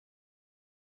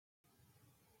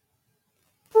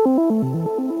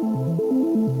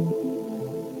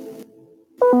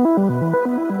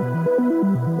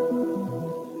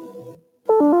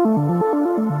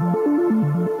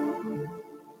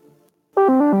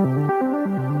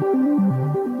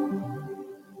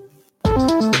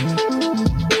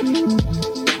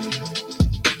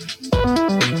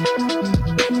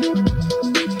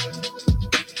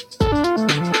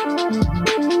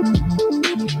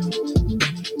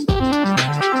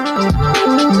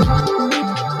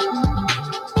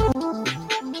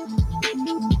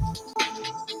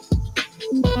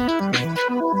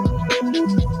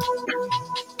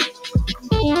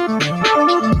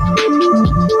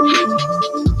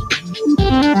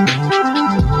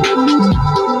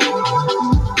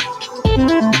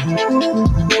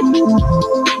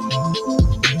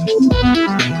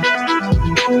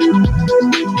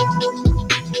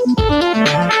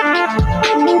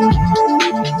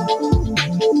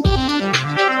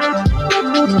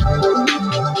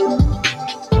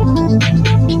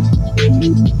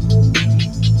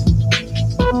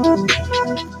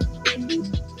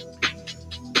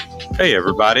Hey,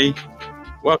 everybody.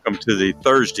 Welcome to the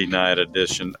Thursday night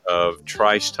edition of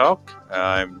Trice Talk.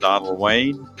 I'm Donald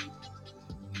Wayne.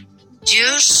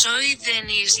 Yo soy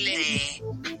Denise Lee.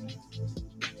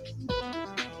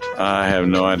 I have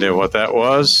no idea what that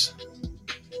was.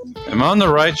 Am I on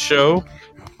the right show?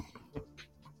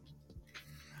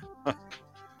 Am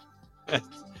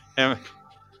I in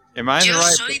the right? Yo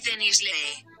soy Denise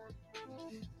Lee.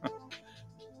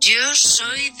 Yo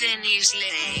soy Denise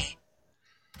Lee.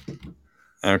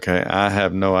 Okay, I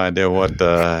have no idea what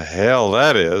the hell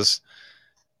that is.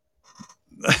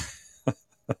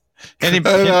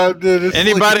 Anybody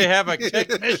have a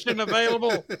technician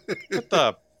available? What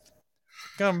the?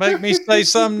 Gonna make me say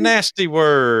some nasty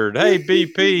word. Hey,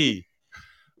 BP.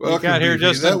 You got here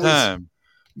just in time.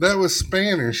 That was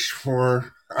Spanish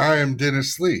for I am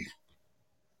Dennis Lee.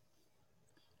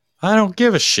 I don't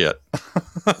give a shit.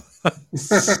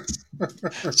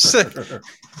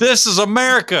 This is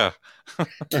America. What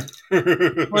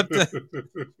the,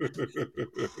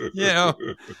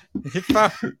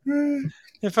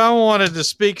 if I wanted to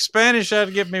speak Spanish,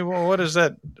 I'd give me, what is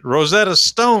that Rosetta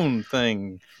Stone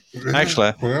thing?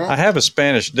 Actually, I have a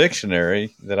Spanish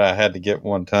dictionary that I had to get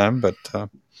one time, but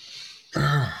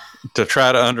to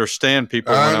try to understand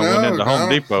people when I went into Home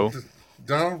Depot.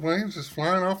 Donald Wayne's just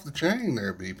flying off the chain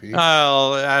there, BP.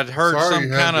 Oh, I'd heard some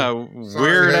kind of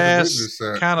weird ass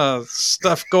kind of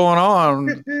stuff going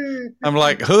on. I'm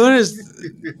like, who is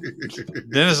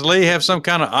Dennis Lee have some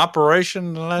kind of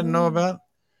operation that I didn't know about?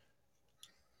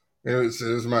 It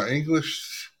was my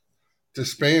English to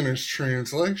Spanish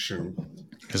translation.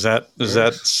 Is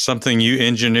that something you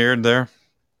engineered there?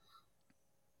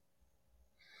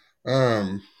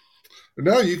 No,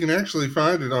 you can actually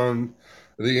find it on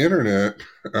the internet.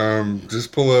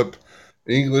 Just pull up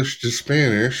English to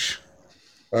Spanish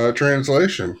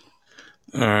translation.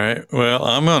 All right. Well,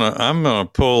 I'm gonna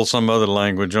pull some other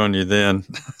language on you then.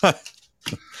 All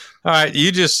right.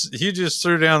 You just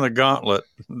threw down the gauntlet.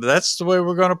 That's the way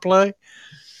we're gonna play.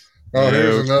 Oh,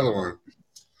 here's another one.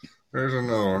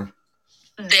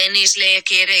 Dennis le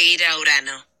quiere ir a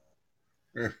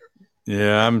Urano.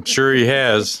 Yeah, I'm sure he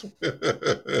has.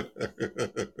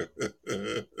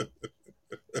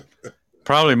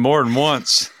 Probably more than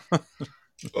once.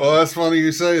 Oh, that's funny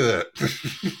you say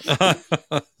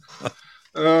that.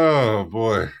 Oh,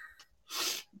 boy.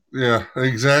 Yeah,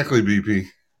 exactly, BP.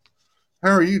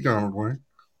 How are you, Donald Wayne?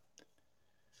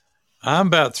 I'm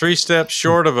about 3 steps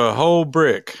short of a whole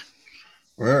brick.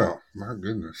 Well, my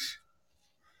goodness.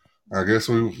 I guess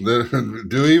we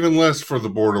do even less for the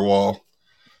border wall.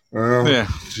 Well, yeah.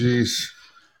 Jeez.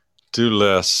 Do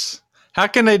less. How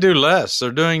can they do less?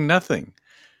 They're doing nothing.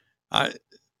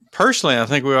 Personally, I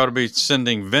think we ought to be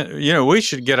sending, we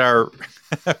should get our,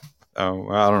 I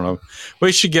don't know.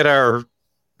 We should get our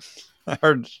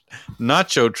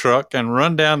nacho truck and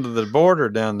run down to the border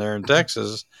down there in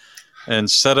Texas and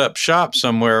set up shop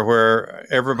somewhere where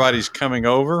everybody's coming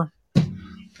over.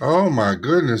 Oh, my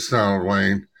goodness, Donald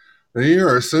Wayne. You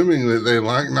are assuming that they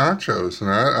like nachos,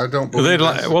 and I don't believe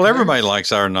everybody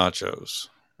likes our nachos.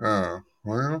 Oh,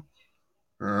 well.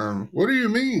 What do you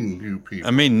mean, you people?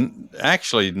 I mean,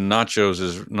 actually, nachos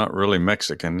is not really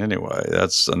Mexican anyway.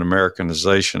 That's an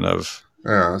Americanization of...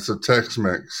 Yeah, it's a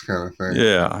Tex-Mex kind of thing.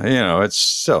 Yeah, it's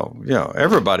so,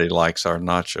 everybody likes our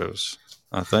nachos,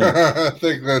 I think. I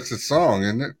think that's a song,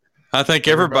 isn't it? I think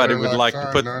everybody would like to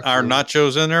put our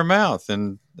nachos in their mouth.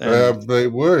 And they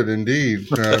would, indeed.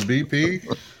 BP,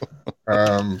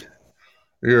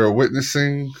 you're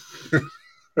witnessing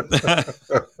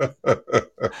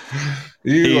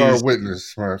You are a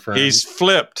witness, my friend. He's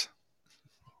flipped.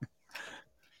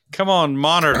 Come on,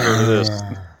 monitor this.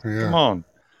 Yeah.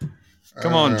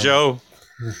 Come on, Joe.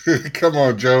 Come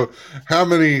on, Joe. How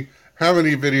many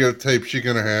videotapes you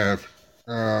gonna have?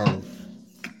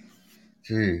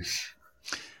 Jeez.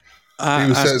 He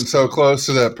was sitting so close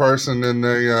to that person, and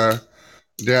they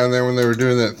down there when they were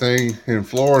doing that thing in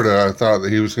Florida. I thought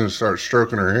that he was going to start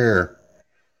stroking her hair.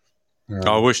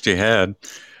 I wished he had.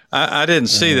 I didn't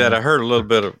see that. I heard a little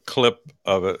bit of clip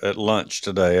of it at lunch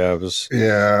today. I was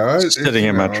sitting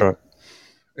in my truck.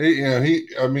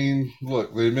 I mean,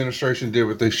 look, the administration did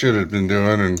what they should have been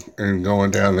doing, and going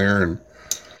down there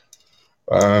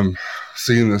and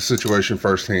seeing the situation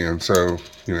firsthand. So,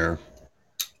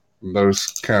 those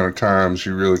kind of times,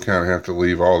 you really kind of have to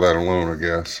leave all that alone, I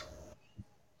guess.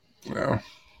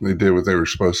 They did what they were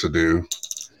supposed to do.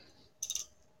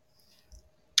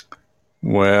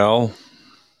 Well,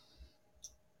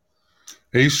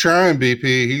 he's trying, BP.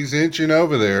 He's inching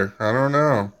over there. I don't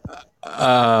know.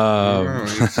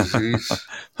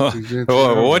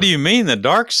 What do you mean, the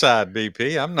dark side,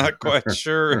 BP? I'm not quite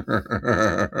sure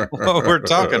what we're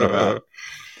talking about.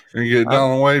 You get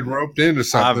Donald Wade roped into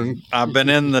something. I've been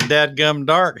in the dadgum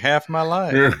dark half my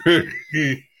life.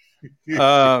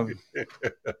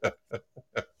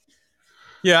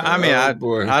 Yeah, I mean, I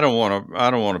don't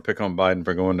want to pick on Biden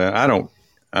for going down.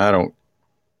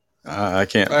 I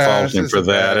can't fault him for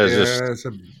that. It's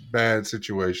a bad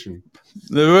situation.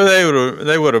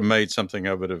 They would have made something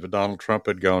of it if Donald Trump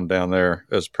had gone down there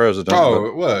as president.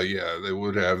 Oh, well, yeah, they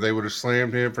would have. They would have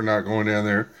slammed him for not going down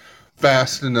there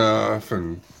fast enough,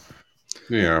 and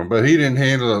but he didn't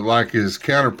handle it like his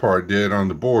counterpart did on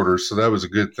the border, so that was a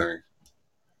good thing.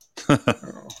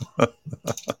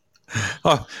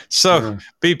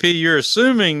 BP, you're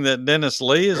assuming that Dennis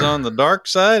Lee is on the dark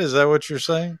side? Is that what you're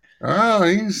saying? Oh,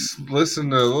 he's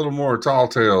listened to a little more tall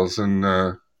tales, and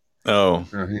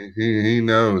he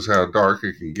knows how dark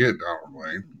it can get, Donald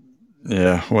Wayne.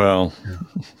 Yeah, well,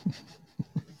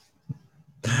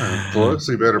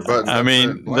 Pelosi better button. I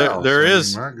mean, there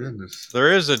is my goodness,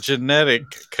 there is a genetic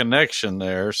connection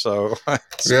there, so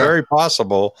it's very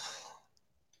possible.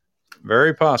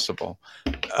 Very possible.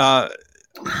 I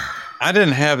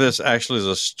didn't have this actually as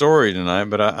a story tonight,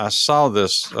 but I saw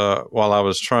this while I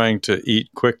was trying to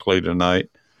eat quickly tonight.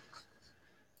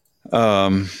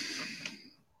 Apparently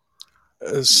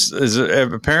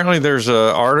there's an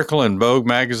article in Vogue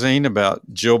magazine about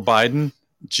Jill Biden,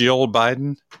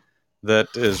 that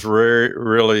is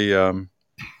really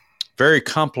very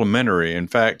complimentary. In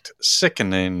fact,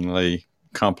 sickeningly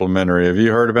complimentary. Have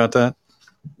you heard about that?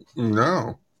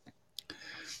 No.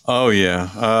 Oh,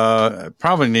 yeah.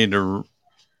 Probably need to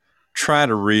try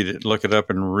to read it, look it up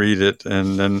and read it,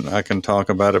 and then I can talk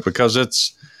about it,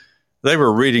 because they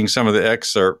were reading some of the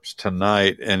excerpts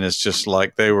tonight, and it's just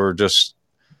like they were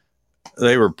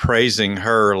praising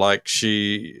her like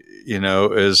she,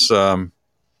 is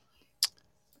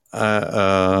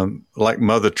like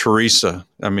Mother Teresa.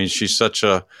 I mean, she's such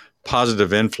a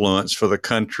positive influence for the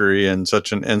country and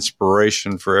such an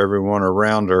inspiration for everyone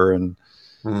around her.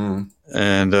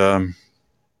 And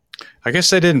I guess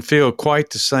they didn't feel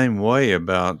quite the same way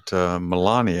about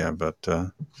Melania, but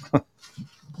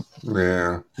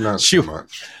yeah, not too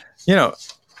much.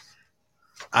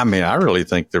 I mean, I really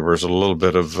think there was a little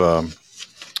bit of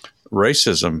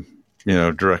racism,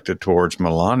 directed towards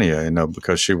Melania,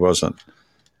 because she wasn't,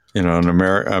 an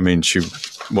American. I mean, she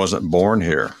wasn't born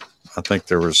here. I think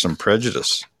there was some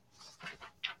prejudice.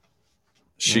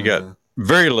 She got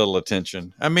very little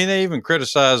attention. I mean, they even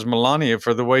criticized Melania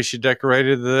for the way she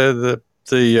decorated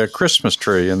the Christmas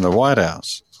tree in the White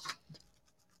House.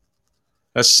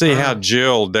 Let's see how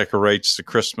Jill decorates the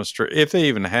Christmas tree, if they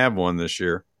even have one this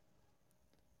year.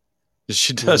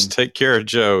 She does take care of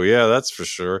Joe. Yeah, that's for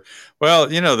sure. Well,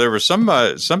 there were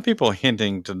some people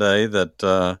hinting today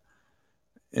that,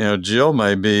 Jill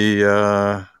may be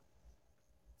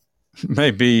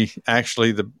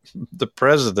actually the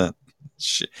president.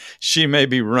 She may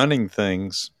be running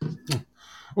things.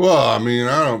 Well, I mean,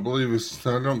 I don't believe it's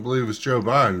Joe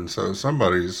Biden. So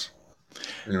somebody's,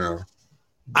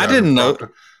 I didn't know.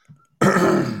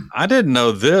 I didn't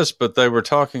know this, but they were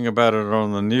talking about it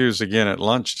on the news again at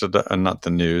lunch today. Not the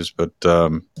news, but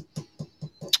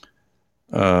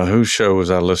whose show was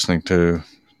I listening to?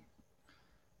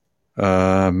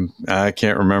 I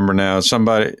can't remember now.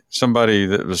 Somebody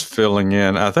that was filling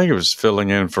in. I think it was filling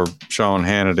in for Sean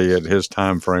Hannity at his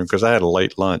time frame, because I had a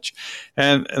late lunch,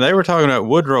 and they were talking about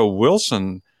Woodrow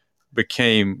Wilson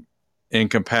became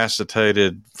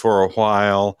incapacitated for a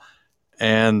while,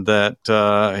 and that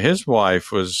his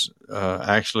wife was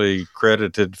actually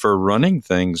credited for running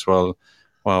things while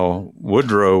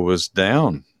Woodrow was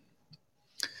down.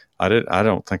 I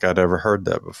don't think I'd ever heard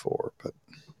that before, but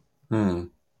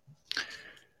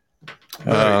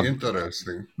very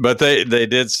interesting. But they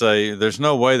did say there's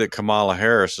no way that Kamala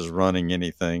Harris is running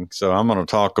anything. So I'm going to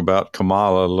talk about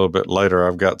Kamala a little bit later.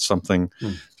 I've got something,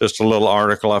 just a little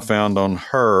article I found on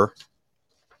her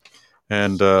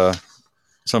and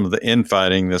some of the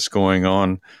infighting that's going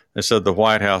on. They said the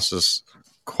White House is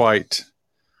quite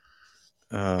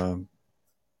in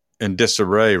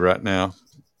disarray right now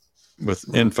with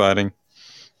infighting.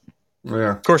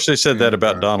 Yeah. Of course, they said that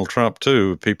about Donald Trump,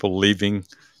 too. People leaving,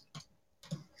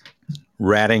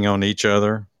 ratting on each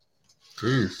other.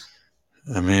 Jeez.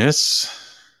 I mean, it's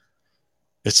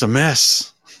a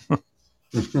mess.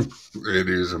 It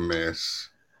is a mess.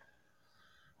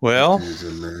 Well, it is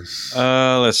a mess.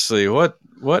 Let's see. What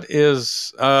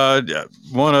is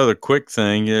one other quick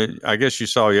thing? I guess you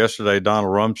saw yesterday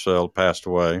Donald Rumsfeld passed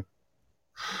away.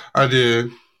 I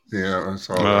did. Yeah, I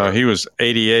saw that. He was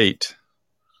 88.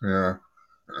 Yeah.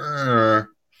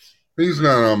 He's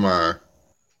not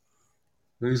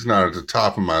at the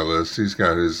top of my list. He's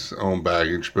got his own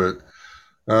baggage, but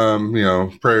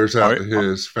prayers out to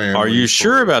his family. Are you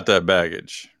sure about that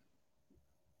baggage?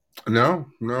 No,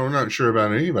 I'm not sure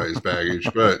about anybody's baggage,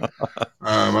 but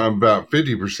I'm about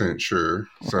 50% sure.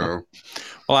 So,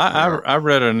 well, I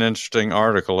read an interesting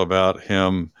article about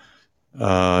him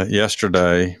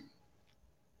yesterday,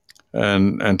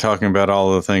 and talking about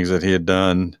all the things that he had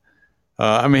done.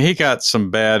 I mean, he got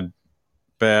some bad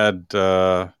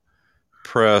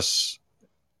press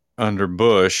under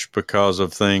Bush because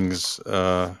of things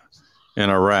in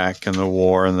Iraq and the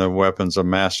war and the weapons of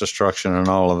mass destruction and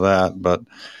all of that. But,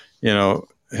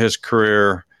 his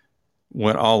career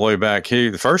went all the way back.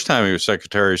 The first time he was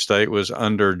Secretary of State was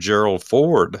under Gerald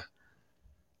Ford.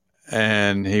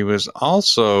 And he was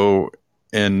also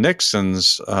in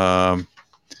Nixon's,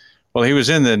 he was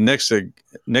in the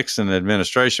Nixon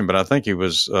administration, but I think he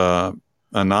was an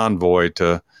envoy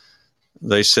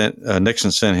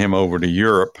Nixon sent him over to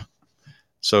Europe.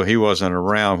 So he wasn't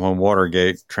around when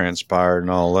Watergate transpired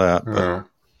and all that. But,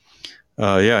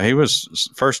 he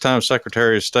was first time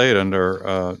Secretary of State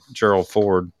under Gerald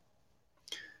Ford.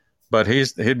 But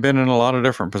he'd been in a lot of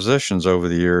different positions over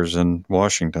the years in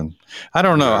Washington. I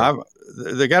don't know.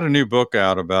 They got a new book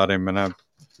out about him, and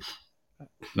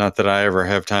not that I ever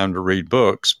have time to read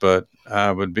books, but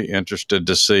I would be interested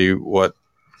to see what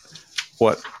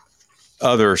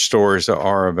other stories there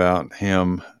are about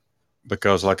him,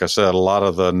 because, like I said, a lot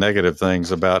of the negative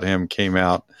things about him came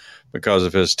out because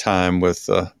of his time with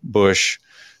Bush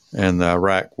and the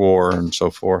Iraq War and so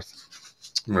forth.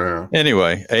 Yeah.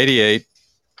 Anyway, 88.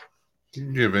 You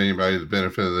can give anybody the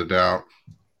benefit of the doubt.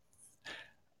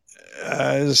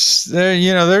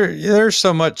 There's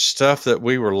so much stuff that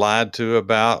we were lied to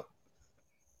about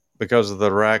because of the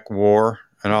Iraq War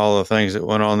and all the things that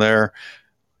went on there.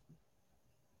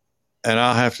 And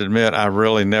I'll have to admit, I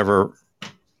really never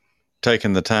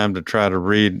taken the time to try to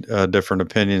read different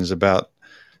opinions about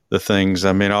the things.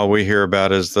 I mean, all we hear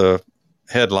about is the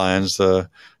headlines, the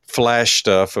flash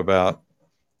stuff about,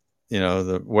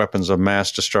 the weapons of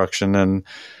mass destruction and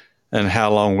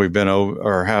how long we've been over,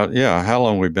 or how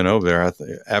long we've been over there.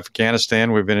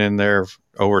 Afghanistan, we've been in there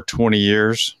over 20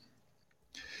 years.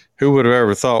 Who would have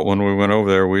ever thought when we went over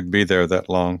there we'd be there that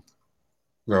long?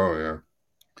 Oh, yeah.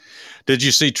 Did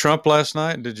you see Trump last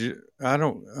night?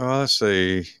 Let's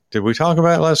see. Did we talk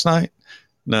about it last night?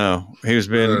 No. He was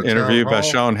being interviewed by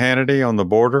Sean Hannity on the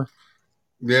border.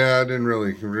 Yeah, I didn't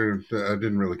really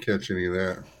catch any of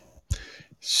that.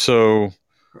 So.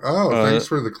 Thanks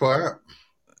for the clap.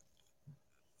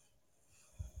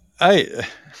 Hey,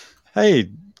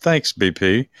 thanks,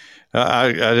 BP.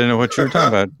 I didn't know what you were talking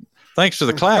about. Thanks for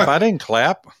the clap. I didn't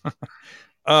clap.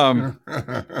 But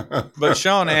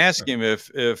Sean asked him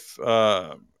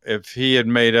if he had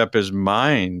made up his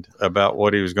mind about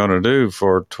what he was going to do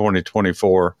for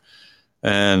 2024,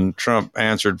 and Trump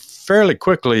answered fairly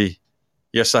quickly,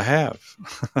 "Yes, I have."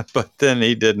 But then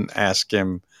he didn't ask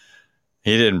him.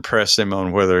 He didn't press him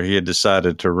on whether he had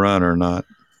decided to run or not.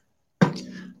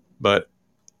 But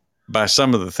by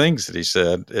some of the things that he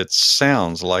said, it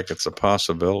sounds like it's a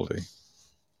possibility.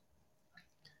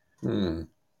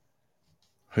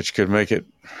 Which could make it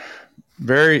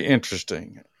very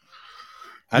interesting.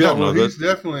 I don't know. He's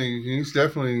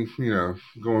definitely,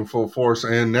 going full force.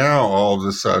 And now all of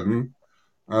a sudden,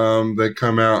 they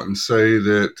come out and say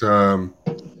that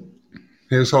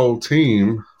his whole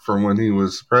team from when he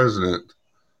was president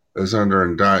is under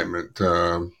indictment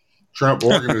Trump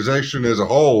organization as a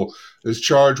whole is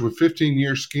charged with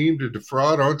 15-year scheme to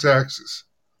defraud on taxes.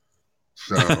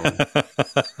 So,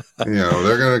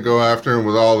 they're going to go after him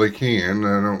with all they can.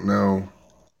 I don't know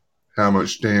how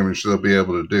much damage they'll be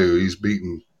able to do. He's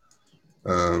beaten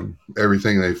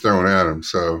everything they've thrown at him.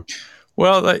 So,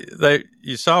 well,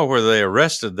 you saw where they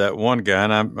arrested that one guy,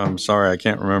 and I'm sorry I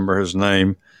can't remember his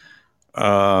name.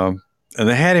 And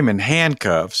they had him in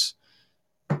handcuffs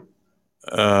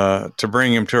to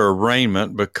bring him to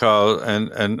arraignment because,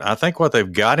 and I think what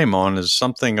they've got him on is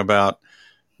something about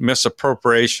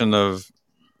misappropriation of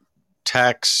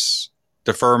tax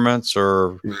deferments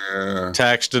or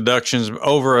tax deductions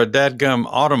over a dadgum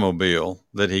automobile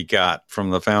that he got from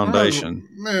the foundation.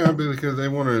 Yeah, because they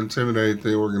want to intimidate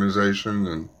the organization,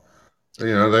 and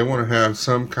they want to have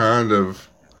some kind of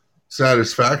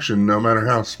satisfaction, no matter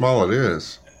how small it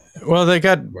is. Well, they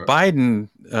got Biden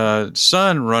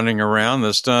son running around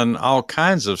that's done all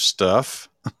kinds of stuff,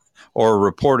 or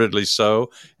reportedly so,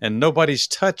 and nobody's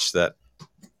touched that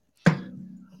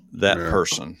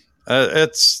person.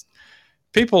 It's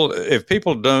people. If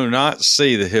people do not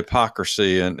see the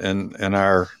hypocrisy in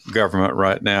our government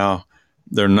right now,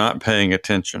 they're not paying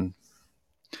attention.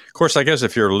 Of course, I guess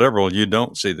if you're a liberal, you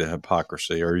don't see the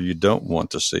hypocrisy, or you don't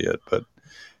want to see it. But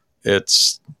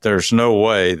there's no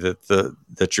way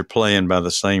that you're playing by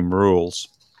the same rules.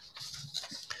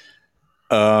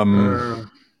 And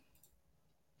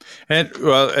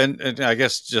I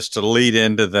guess just to lead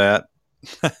into that,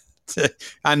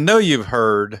 I know you've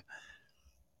heard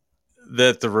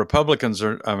that the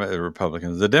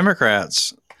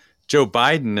Democrats, Joe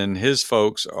Biden and his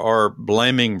folks are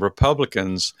blaming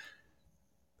Republicans,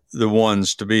 the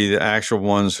ones to be the actual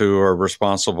ones who are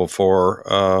responsible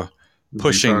for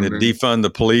pushing to defund the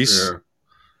police.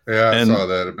 Yeah, I saw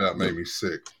that. About made me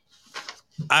sick.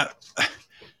 I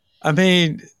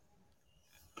mean,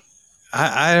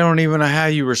 I don't even know how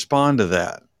you respond to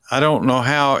that. I don't know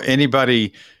how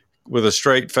anybody with a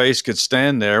straight face could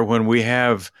stand there when we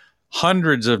have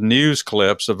hundreds of news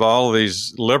clips of all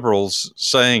these liberals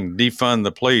saying defund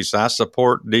the police. I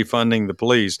support defunding the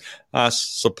police. I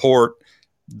support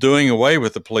doing away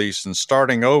with the police and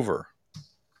starting over.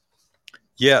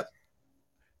 Yet,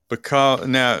 because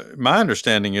now my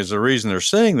understanding is the reason they're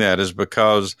saying that is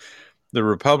because the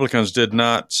Republicans did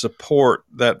not support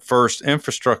that first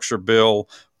infrastructure bill,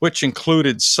 which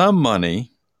included some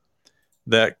money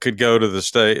that could go to the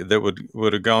state, that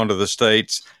would have gone to the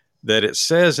states, that it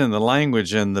says in the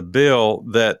language in the bill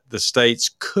that the states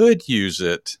could use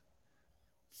it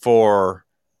for,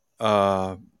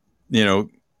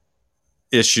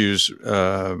 issues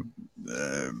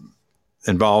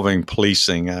involving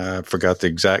policing. I forgot the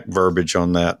exact verbiage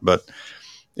on that, but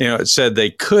it said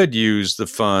they could use the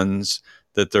funds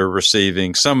that they're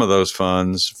receiving, some of those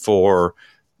funds, for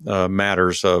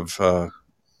matters of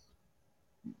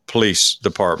police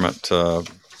department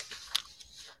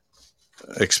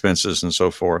expenses and so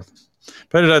forth.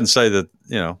 But it doesn't say that,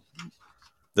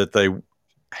 that they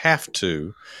have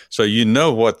to. So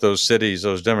what those cities,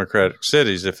 those Democratic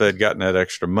cities, if they'd gotten that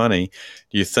extra money,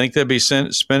 do you think they'd be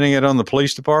spending it on the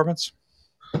police departments?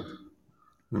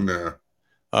 No.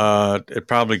 It'd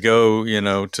probably go,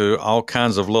 to all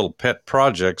kinds of little pet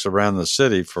projects around the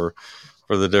city for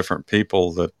the different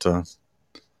people that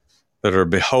are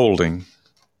beholding.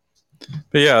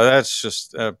 But yeah, that's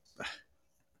just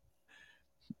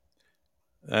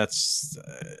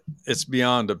it's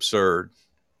beyond absurd.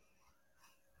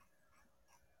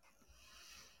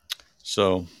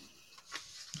 So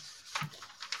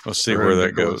we'll see where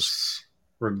that goes.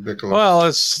 Ridiculous. Well,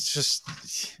 it's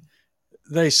just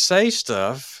they say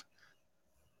stuff,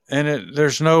 and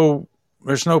there's no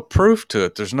proof to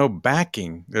it. There's no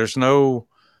backing. There's no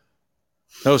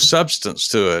substance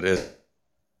to it.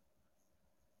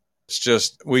 It's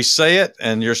just we say it,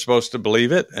 and you're supposed to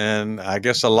believe it. And I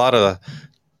guess a lot of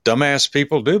dumbass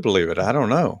people do believe it. I don't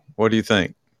know. What do you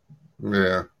think?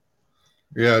 Yeah,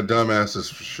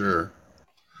 dumbasses for sure.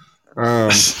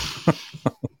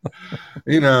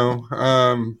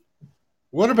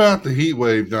 What about the heat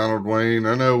wave, Donald Wayne?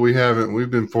 I know we've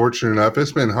been fortunate enough.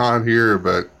 It's been hot here,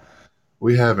 but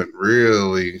we haven't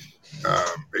really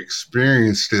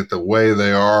experienced it the way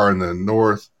they are in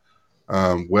the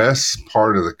west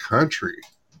part of the country.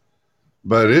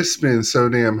 But it's been so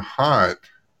damn hot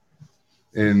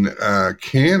in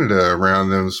Canada around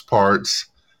those parts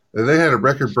that they had a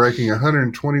record-breaking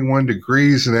 121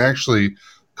 degrees and actually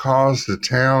caused the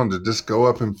town to just go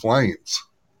up in flames.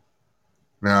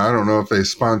 Now, I don't know if they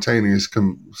spontaneously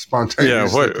combusted.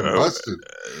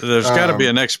 There's got to be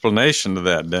an explanation to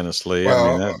that, Dennis Lee.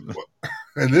 Well,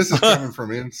 and this is coming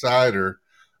from Insider.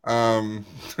 Um,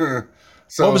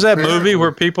 so What was that movie apparently,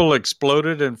 where people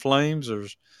exploded in flames? Or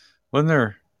wasn't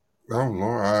there? oh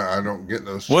Lord, I don't get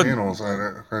those What? channels. I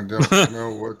don't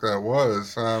know what that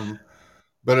was.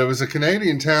 But it was a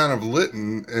Canadian town of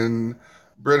Lytton in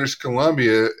British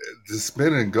Columbia that's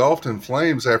been engulfed in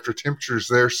flames after temperatures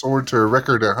there soared to a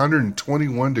record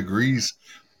 121 degrees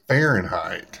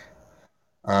Fahrenheit.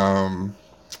 Um,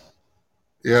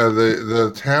 yeah,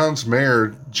 the town's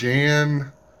mayor,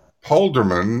 Jan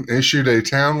Polderman, issued a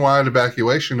townwide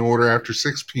evacuation order after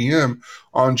 6 p.m.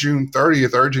 on June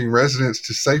 30th, urging residents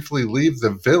to safely leave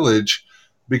the village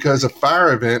because a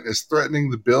fire event is threatening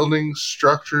the buildings,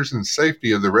 structures, and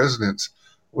safety of the residents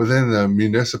within the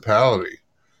municipality.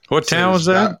 What town was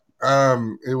that?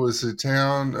 It was a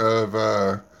town of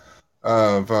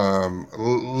Lytton,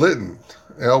 Lytton,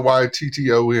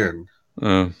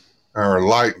 Uh, or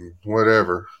Lighton,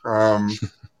 whatever.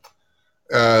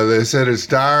 They said it's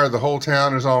dire. The whole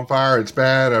town is on fire. It's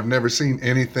bad. I've never seen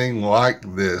anything like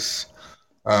this.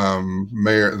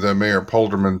 The mayor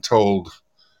Polderman told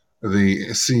the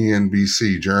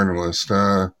CNBC journalist.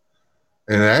 And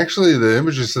actually, the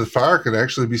images of the fire could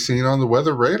actually be seen on the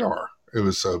weather radar. It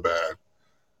was so bad.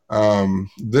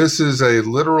 This is a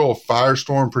literal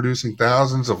firestorm producing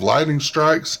thousands of lightning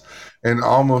strikes and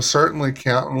almost certainly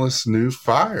countless new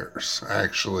fires,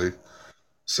 actually.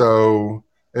 So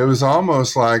it was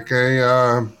almost like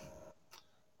a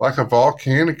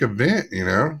volcanic event, you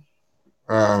know.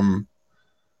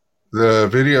 The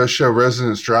videos show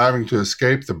residents driving to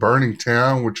escape the burning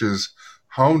town, which is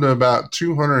home to about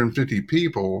 250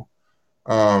 people.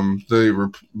 They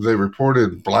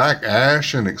reported black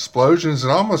ash and explosions. It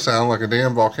almost sounded like a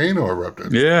damn volcano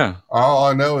erupted. yeah. All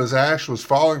I know is ash was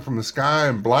falling from the sky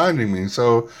and blinding me.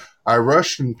 So I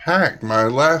rushed and packed. My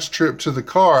last trip to the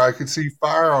car, I could see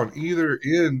fire on either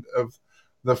end of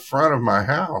the front of my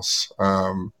house.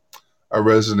 A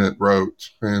resident wrote,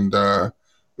 and the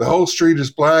whole street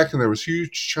is black, and there was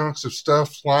huge chunks of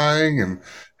stuff flying and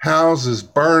houses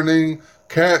burning,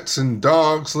 cats and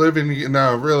dogs living.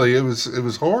 No, really, it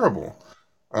was horrible.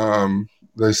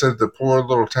 They said the poor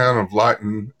little town of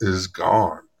Lighton is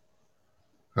gone.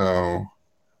 So,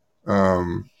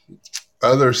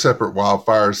 other separate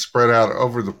wildfires spread out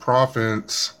over the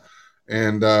province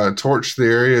and torched the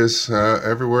areas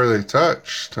everywhere they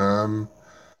touched.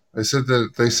 They said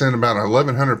that they sent about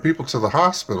 1,100 people to the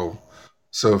hospital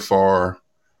so far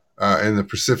in the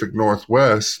Pacific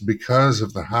Northwest because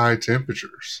of the high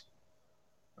temperatures.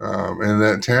 And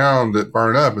that town that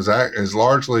burned up is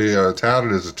largely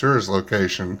touted as a tourist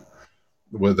location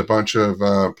with a bunch of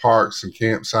parks and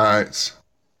campsites,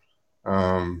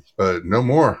 but no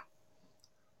more.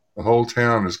 The whole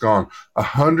town is gone.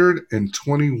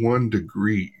 121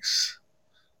 degrees.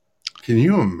 Can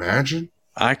you imagine?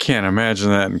 I can't imagine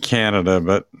that in Canada,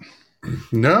 but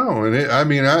No, and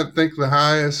I think the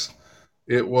highest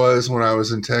it was when I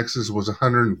was in Texas was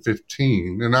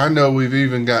 115, and I know we've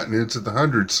even gotten into the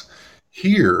hundreds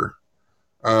here,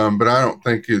 but I don't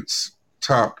think it's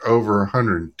topped over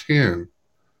 110.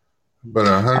 But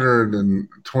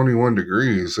 121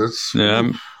 degrees, that's,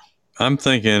 yeah, I'm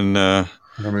thinking. I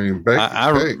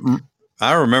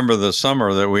remember the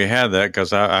summer that we had that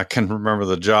because I can remember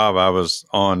the job I was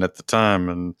on at the time,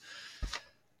 and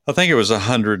I think it was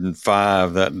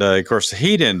 105 that day. Of course, the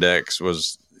heat index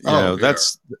was,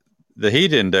 that's the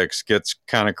heat index gets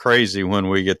kind of crazy when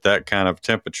we get that kind of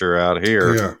temperature out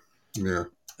here. Yeah, yeah,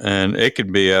 and it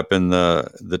could be up in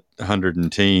the 100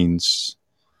 and teens.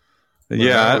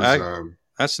 Well,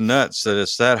 that's nuts that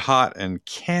it's that hot in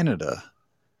Canada.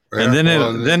 yeah, And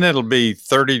then it'll be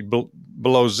 30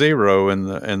 below zero in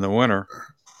the winter.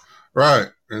 Right.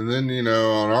 And then,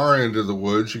 on our end of the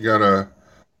woods, you got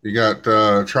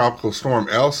Tropical Storm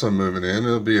Elsa moving in.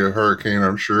 It'll be a hurricane,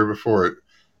 I'm sure, before it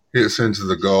hits into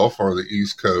the Gulf or the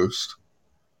East Coast.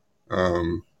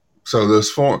 So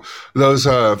those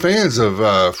fans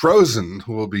of Frozen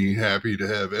will be happy to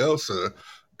have Elsa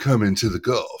come into the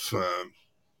Gulf.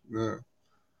 I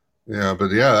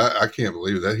can't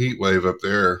believe that heat wave up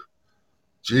there.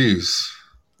 Jeez.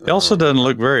 Elsa doesn't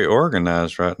look very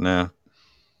organized right now.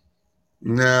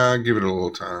 Nah, give it a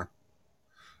little time.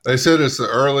 They said it's the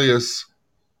earliest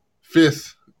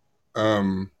fifth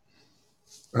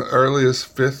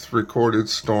recorded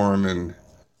storm in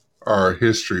our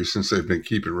history since they've been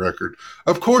keeping record.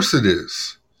 Of course it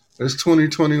is. It's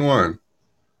 2021.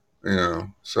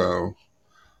 So,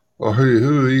 well,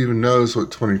 who even knows what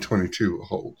 2022 will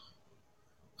hold?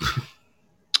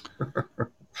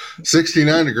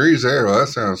 69 degrees there. Well, that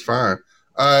sounds fine.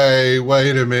 Hey,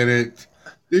 wait a minute.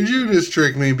 Did you just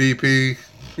trick me, BP?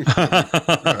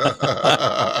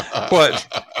 What?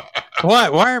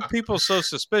 Why are people so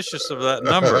suspicious of that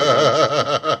number?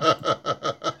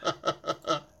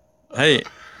 Hey,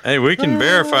 we can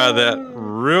verify that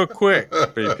real quick,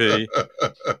 BP.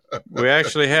 We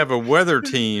actually have a weather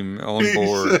team on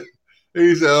board.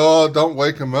 He said, "Oh, don't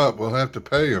wake him up. We'll have to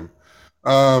pay him."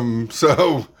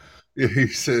 So yeah, he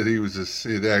said he was just.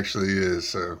 It actually is.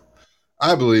 So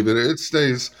I believe it. It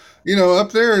stays.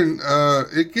 Up there, and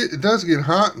it does get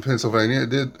hot in Pennsylvania.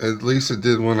 It did, at least it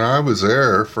did when I was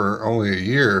there for only a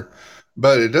year,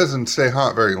 but it doesn't stay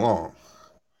hot very long.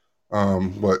 3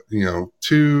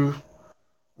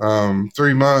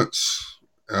 months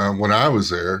when I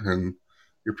was there, and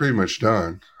you're pretty much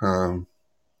done.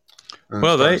 Well,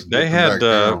 they had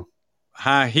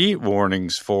high heat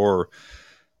warnings for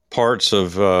parts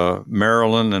of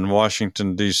Maryland and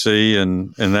Washington, D.C.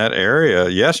 and in that area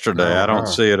yesterday. I don't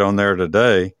see it on there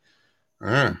today.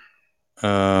 Yeah.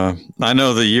 I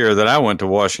know the year that I went to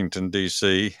Washington,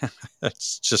 D.C.,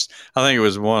 it's just, I think it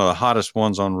was one of the hottest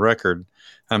ones on record.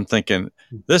 I'm thinking,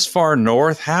 this far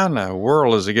north, how in the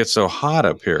world does it get so hot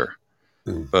up here?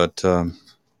 But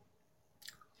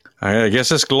I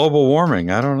guess it's global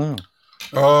warming. I don't know.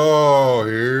 Oh,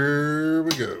 here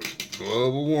we go.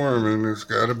 Global warming. It's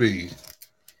got to be.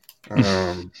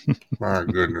 My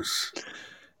goodness.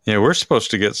 Yeah, we're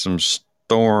supposed to get some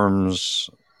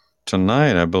storms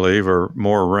tonight, I believe, or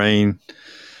more rain,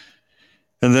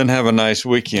 and then have a nice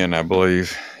weekend, I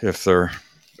believe, if they're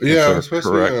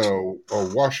especially a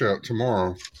washout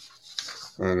tomorrow.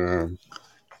 And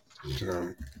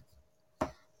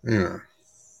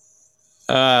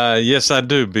yes, I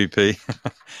do, BP.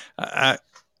 I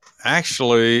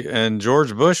actually, and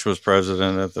George Bush was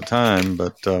president at the time,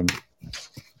 but God,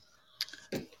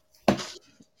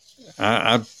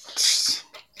 it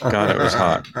was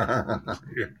hot.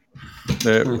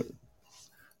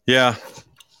 Yeah.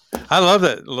 I love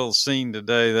that little scene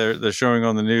today. They're showing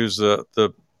on the news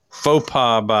the faux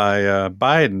pas by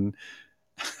Biden,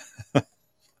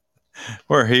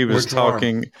 where he was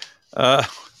talking,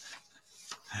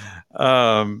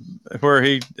 where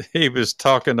he was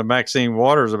talking to Maxine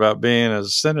Waters about being a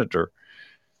senator.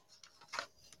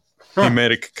 He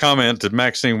made a comment to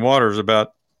Maxine Waters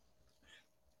about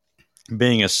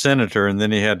being a senator, and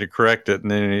then he had to correct it.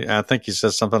 And then I think he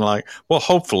said something like, well,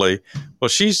 hopefully. Well,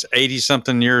 she's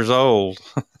 80-something years old.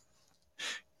 Of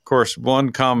course,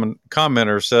 one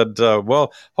commenter said,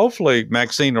 well, hopefully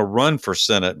Maxine will run for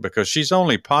Senate because she's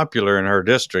only popular in her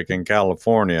district in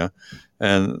California,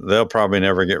 and they'll probably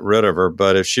never get rid of her.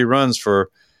 But if she runs for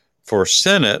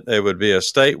Senate, it would be a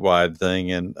statewide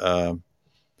thing, and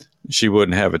she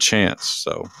wouldn't have a chance.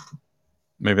 So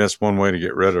maybe that's one way to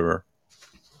get rid of her.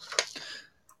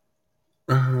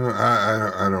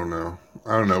 I don't know.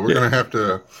 We're going to have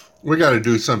to, we got to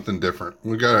do something different.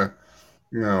 We got to,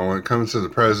 when it comes to the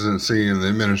presidency and the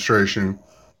administration,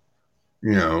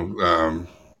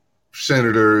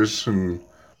 senators, and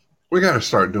we got to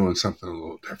start doing something a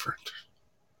little different.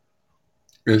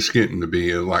 It's getting to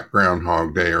be like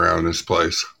Groundhog Day around this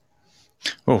place.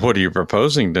 Well, what are you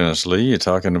proposing, Dennis Lee? You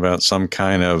talking about some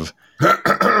kind of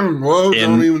Whoa,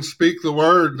 don't even speak the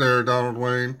word there, Donald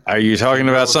Wayne. Are you talking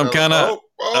about some kind of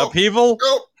upheaval?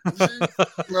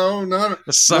 No, not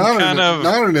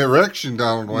an erection,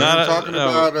 Donald Wayne. I'm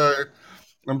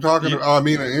talking about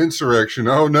an insurrection.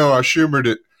 Oh no, I Schumered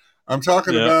it. I'm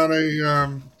talking about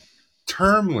a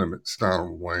term limits,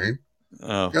 Donald Wayne.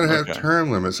 Oh, got to have term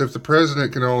limits. If the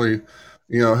president can only,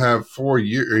 have 4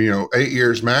 years, 8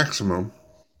 years maximum,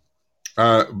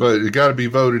 but it got to be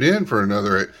voted in for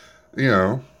another 8.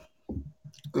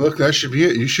 Look, that should be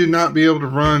it. You should not be able to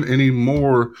run any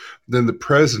more than the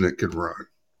president could run.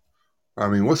 I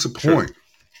mean, what's the point?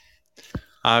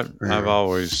 I've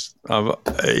always vote.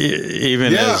 Do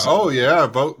it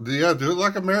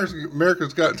like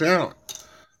America's Got Talent.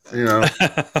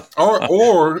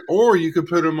 Or you could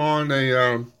put them on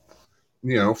a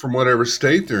from whatever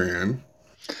state they're in.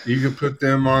 You could put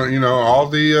them on all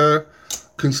the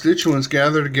constituents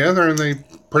gather together and they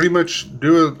pretty much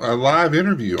do a live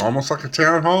interview, almost like a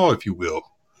town hall, if you will,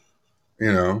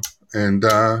 and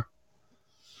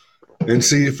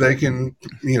see if they can,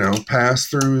 pass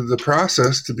through the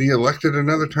process to be elected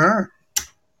another time.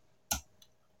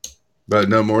 But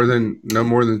no more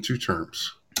than 2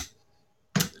 terms.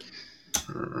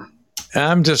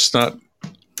 I'm just not,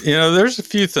 there's a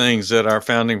few things that our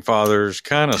founding fathers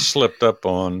kind of slipped up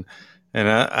on. And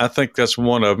I think that's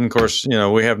one of them. Of course,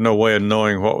 we have no way of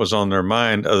knowing what was on their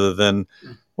mind other than,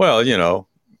 the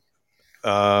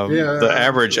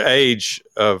average age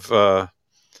of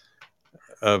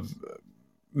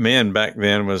men back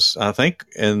then was, I think,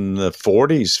 in the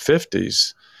 40s,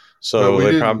 50s. So we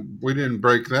they didn't. probably We didn't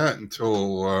break that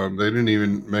until they didn't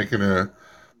even make a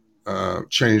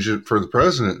change it for the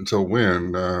president until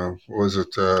when was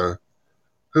it?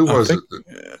 Who I was think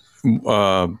it? That,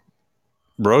 uh,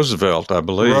 Roosevelt, I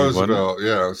believe, wasn't it? Roosevelt.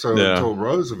 Yeah. So Yeah, until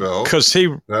Roosevelt, because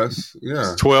he that's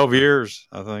 12 years,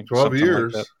 I think, 12 something like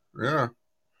that. years. Yeah.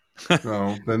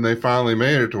 So then they finally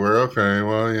made it to where, okay,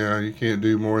 well, yeah, you can't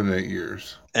do more than 8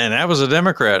 years. And that was a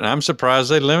Democrat, and I'm surprised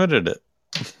they limited it.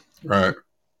 Right.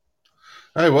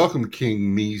 Hey, welcome,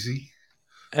 King Measy.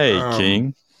 Hey,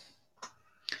 King.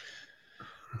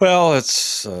 Well,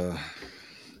 it's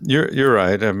you're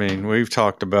right. I mean, we've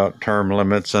talked about term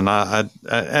limits, and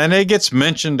and it gets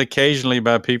mentioned occasionally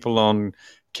by people on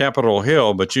Capitol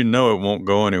Hill, but it won't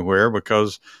go anywhere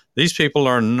because these people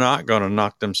are not going to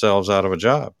knock themselves out of a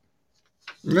job.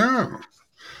 No,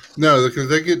 because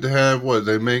they get to have what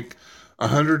they make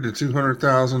 $100,000 to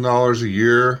 $200,000 a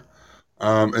year,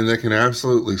 and they can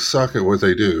absolutely suck at what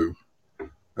they do,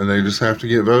 and they just have to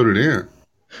get voted in.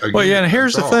 Again, well, yeah, and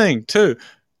here's the all. thing too: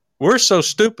 we're so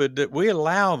stupid that we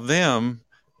allow them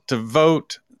to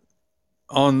vote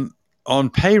on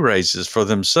pay raises for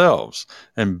themselves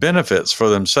and benefits for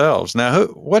themselves. Now,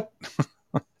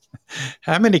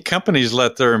 how many companies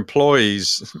let their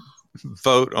employees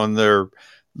vote on their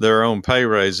own pay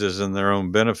raises and their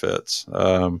own benefits?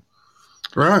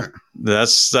 Right.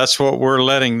 That's what we're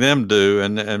letting them do,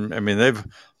 and I mean they've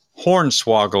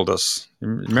hornswoggled us.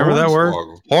 Remember that word?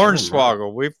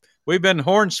 Hornswoggle. Right. We've been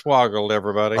hornswoggled,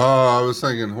 everybody. Oh, I was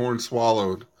thinking horn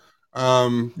swallowed.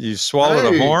 You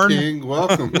swallowed a horn? King,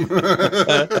 welcome.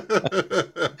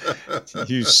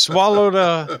 You swallowed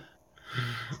a...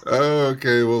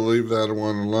 Okay, we'll leave that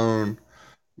one alone.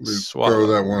 Throw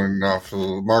that one off.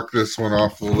 Mark this one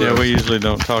off the list. Yeah, we usually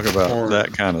don't talk about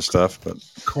that kind of stuff, but...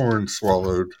 Corn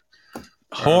swallowed.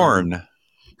 Horn.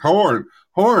 Horn.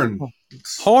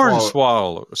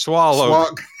 Swallowed. Horn.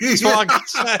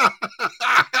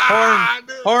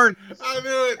 I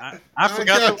knew it. I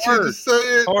forgot the word. To say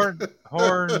it.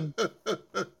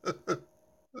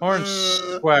 Horn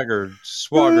swaggered.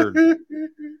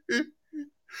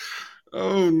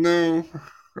 Oh no.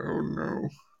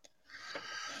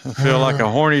 I feel like a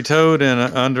horny toad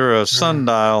under a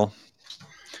sundial.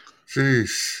 Jeez.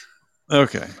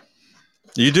 Okay.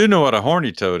 You do know what a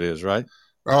horny toad is, right?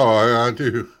 Oh, I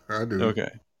do.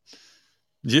 Okay.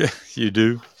 Yeah, you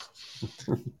do.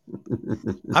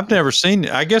 I've never seen.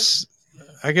 I guess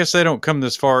they don't come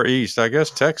this far east. I guess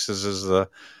Texas is the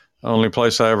only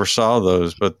place I ever saw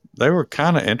those, but they were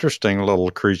kind of interesting little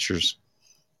creatures.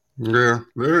 Yeah,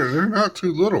 they're not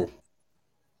too little.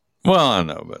 Well, I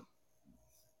know, but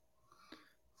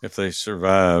if they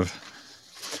survive.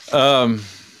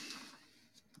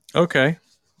 Okay.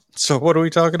 So what are we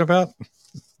talking about?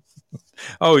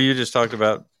 Oh, you just talked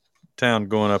about town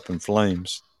going up in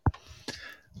flames.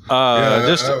 Yeah,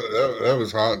 that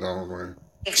was hot, Donald, man.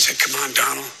 I said, come on,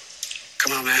 Donald.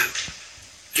 Come on, man.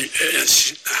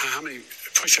 How many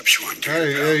push-ups you want to do?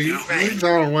 Hey, leave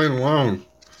Donald Wayne alone.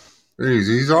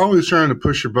 He's always trying to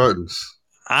push your buttons.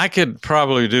 I could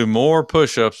probably do more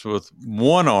push-ups with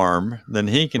one arm than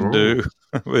he can do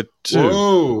with two.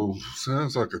 Whoa,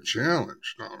 sounds like a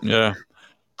challenge, Donald. Yeah.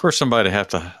 Of course, somebody have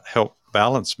to help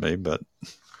balance me, but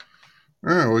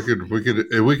yeah, we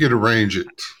could arrange it.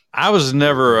 I was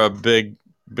never a big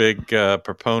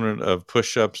proponent of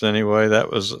push-ups anyway.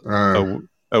 That was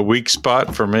a weak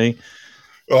spot for me.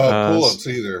 Pull-ups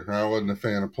either. I wasn't a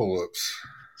fan of pull-ups.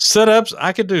 Sit-ups,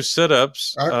 I could do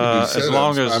sit-ups. I could do sit-ups. As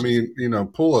long as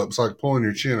pull-ups like pulling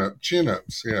your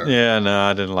chin-ups. Yeah. Yeah, no,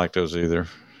 I didn't like those either.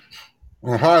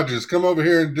 Well, Hodges, come over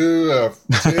here and do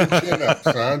 10 chin-ups,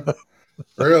 son.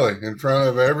 Really, in front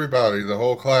of everybody, the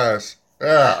whole class.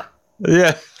 Yeah.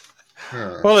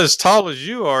 Well, as tall as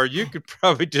you are, you could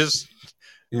probably just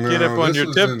get up on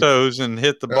your tiptoes and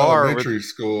hit the bar. Elementary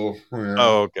school. Yeah.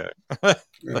 Oh, okay.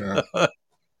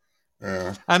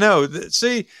 Yeah. I know.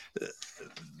 See,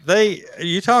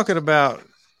 you're talking about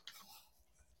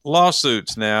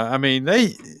lawsuits now. I mean,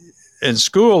 in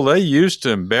school, they used to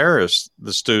embarrass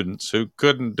the students who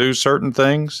couldn't do certain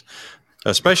things,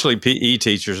 especially PE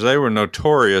teachers. They were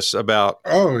notorious about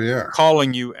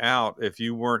calling you out if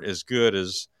you weren't as good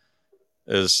as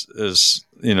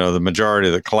the majority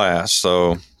of the class.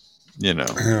 So,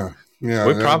 Yeah.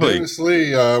 We probably Dennis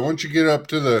Lee, once you get up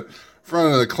to the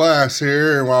front of the class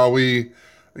here, while we,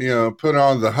 put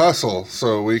on the hustle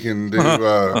so we can do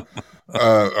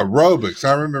aerobics.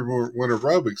 I remember when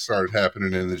aerobics started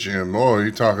happening in the gym. Oh,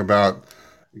 you talk about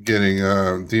getting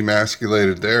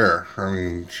demasculated there. I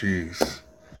mean, jeez.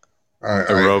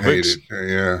 Aerobics?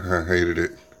 I hated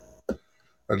it.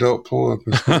 Adult pull up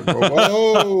is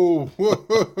whoa,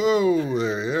 whoa,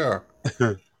 there,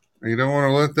 yeah. You don't want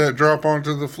to let that drop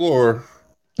onto the floor.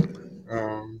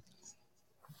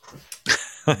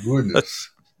 Goodness.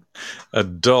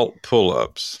 Adult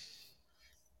pull-ups.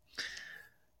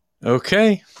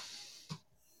 Okay.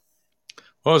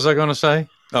 What was I going to say?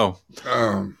 Oh.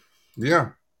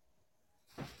 Yeah.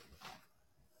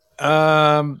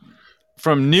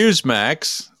 From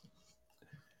Newsmax,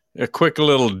 a quick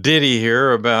little ditty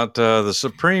here about the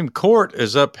Supreme Court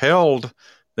has upheld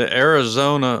the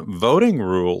Arizona voting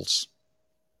rules,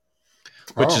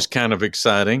 which is kind of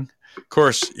exciting. Of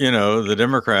course, you know, the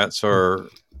Democrats are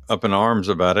up in arms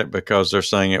about it because they're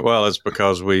saying it's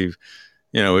because we've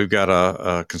got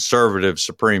a conservative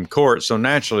Supreme Court. So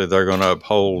naturally they're going to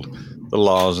uphold the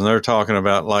laws. And they're talking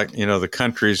about the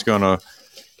country's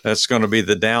that's going to be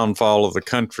the downfall of the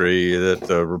country, that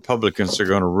the Republicans are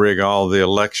going to rig all the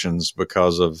elections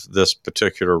because of this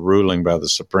particular ruling by the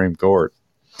Supreme Court.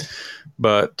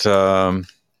 But, of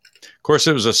course,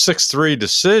 it was a 6-3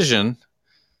 decision,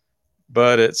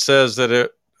 but it says that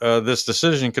this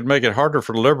decision could make it harder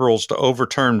for liberals to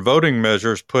overturn voting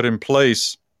measures put in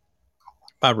place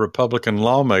by Republican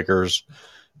lawmakers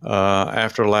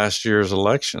after last year's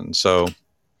election. So,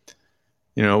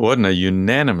 it wasn't a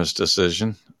unanimous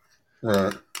decision.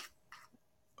 Right.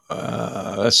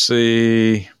 Let's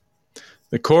see.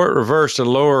 The court reversed a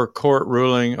lower court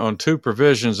ruling on 2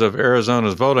 provisions of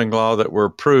Arizona's voting law that were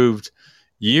approved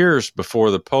years before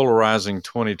the polarizing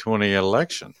 2020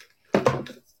 election.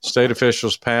 State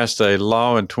officials passed a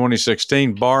law in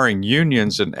 2016 barring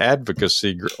unions and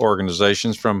advocacy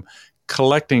organizations from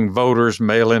collecting voters'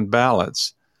 mail-in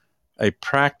ballots, a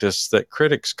practice that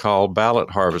critics call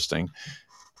ballot harvesting.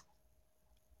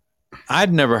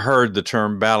 I'd never heard the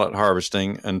term ballot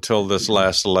harvesting until this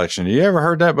last election. You ever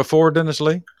heard that before, Dennis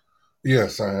Lee?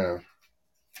 Yes, I have.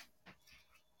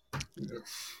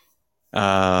 Yes.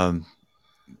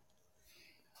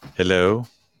 Hello.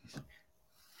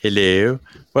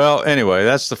 Well, anyway,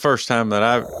 that's the first time that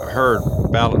I've heard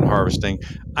ballot harvesting.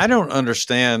 I don't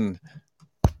understand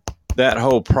that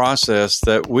whole process,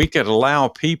 that we could allow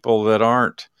people that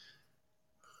aren't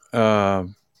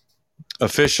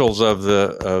officials of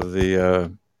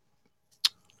the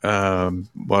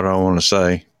what do I want to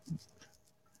say?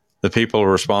 The people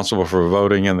responsible for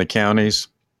voting in the counties.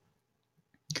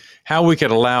 How we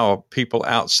could allow people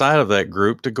outside of that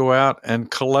group to go out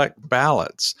and collect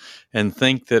ballots and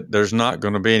think that there's not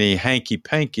going to be any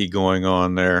hanky-panky going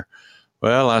on there.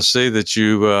 Well, I see that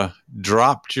you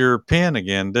dropped your pen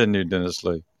again, didn't you, Dennis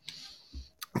Lee?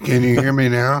 Can you hear me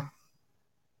now?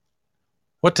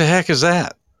 What the heck is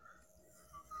that?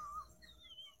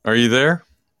 Are you there?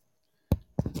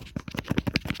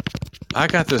 I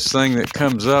got this thing that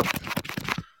comes up.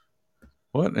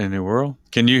 What in the world?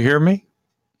 Can you hear me?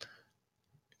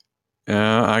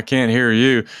 I can't hear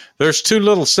you. There's 2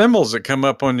 little symbols that come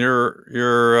up on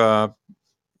your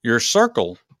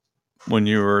circle when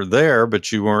you were there,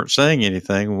 but you weren't saying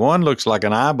anything. One looks like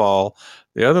an eyeball.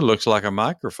 The other looks like a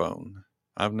microphone.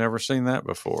 I've never seen that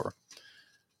before.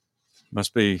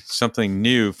 Must be something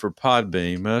new for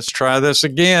Podbeam. Let's try this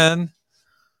again.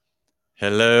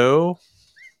 Hello.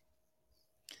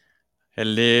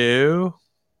 Dennis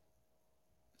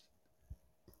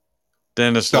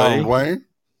Lee. Donald Wayne.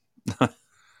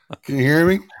 Can you hear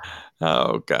me?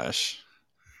 Oh, gosh.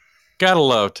 Gotta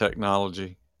love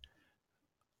technology.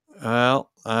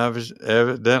 Well,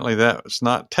 evidently that's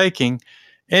not taking.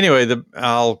 Anyway,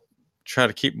 I'll try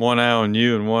to keep one eye on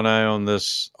you and one eye on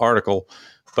this article.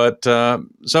 But so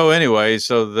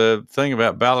the thing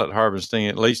about ballot harvesting,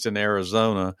 at least in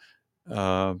Arizona,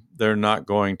 they're not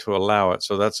going to allow it.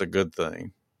 So that's a good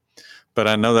thing. But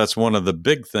I know that's one of the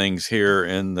big things here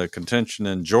in the contention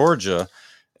in Georgia,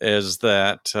 is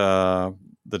that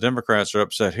the Democrats are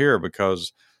upset here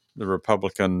because the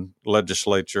Republican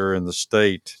legislature in the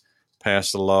state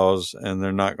passed the laws and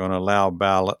they're not going to allow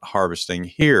ballot harvesting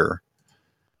here.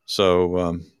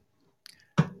 So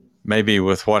maybe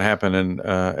with what happened in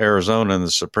Arizona in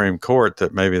the Supreme Court,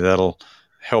 that maybe that'll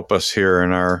help us here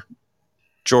in our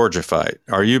Georgia fight.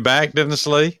 Are you back, Dennis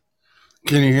Lee?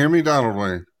 Can you hear me, Donald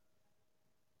Wayne?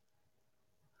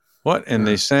 What in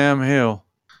the Sam Hill?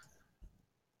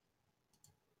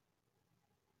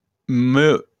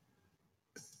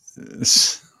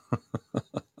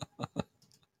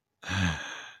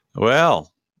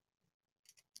 Well,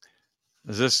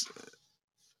 is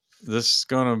this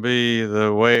going to be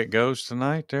the way it goes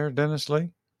tonight there, Dennis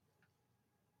Lee?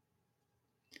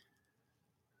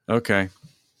 Okay.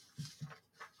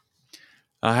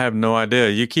 I have no idea.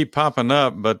 You keep popping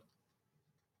up, but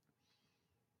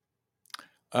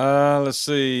Let's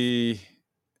see.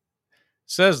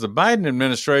 Says the Biden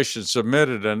administration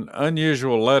submitted an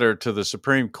unusual letter to the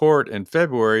Supreme Court in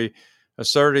February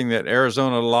asserting that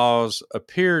Arizona laws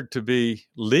appeared to be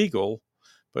legal,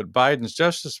 but Biden's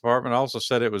Justice Department also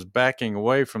said it was backing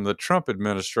away from the Trump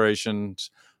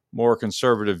administration's more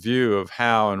conservative view of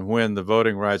how and when the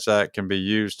Voting Rights Act can be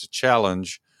used to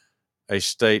challenge a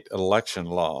state election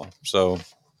law. So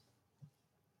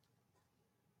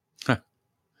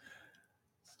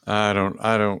I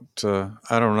don't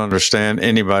understand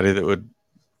anybody that would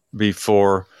be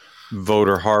for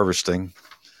voter harvesting.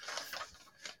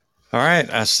 All right,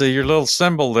 I see your little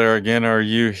symbol there again. Are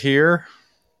you here?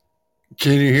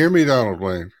 Can you hear me, Donald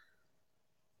Wayne?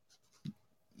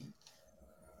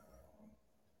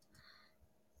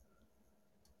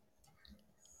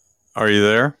 Are you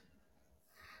there?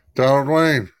 Donald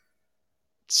Wayne.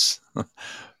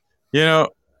 You know,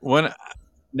 when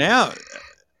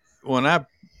I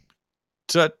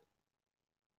touch,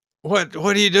 what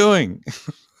are you doing?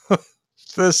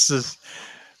 This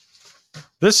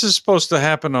is supposed to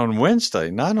happen on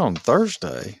Wednesday, not on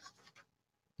Thursday.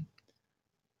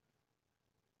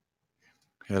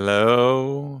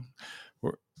 Hello,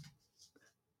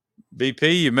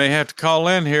 BP. You may have to call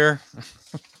in here.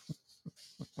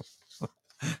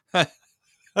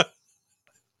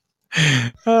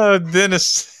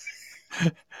 Dennis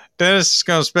is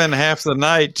going to spend half the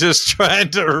night just trying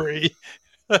to read.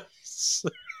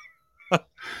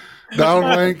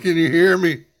 Donald Wayne, can you hear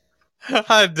me?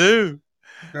 I do.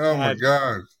 Oh my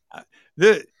God!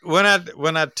 When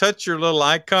I touch your little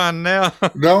icon now,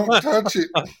 don't touch it.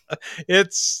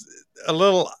 It's a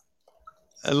little.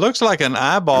 It looks like an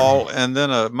eyeball and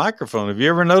then a microphone. Have you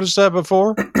ever noticed that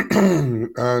before?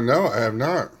 No, I have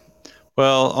not.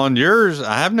 Well, on yours,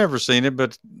 I have never seen it,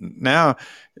 but now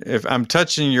if I'm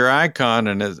touching your icon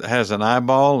and it has an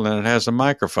eyeball and it has a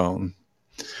microphone,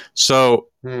 so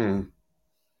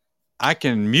I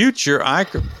can mute your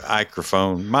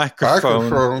microphone.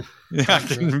 Microphone. I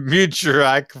can mute your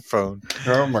microphone.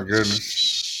 Oh my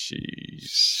goodness.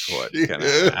 Jeez, what can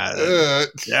I?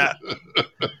 Yeah.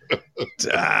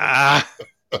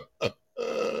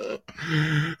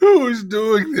 Who is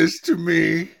doing this to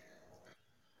me?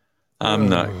 I'm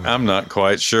not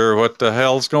quite sure what the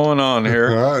hell's going on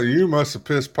here. You must have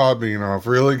pissed Podbean off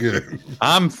really good.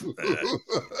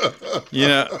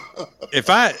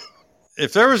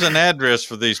 If there was an address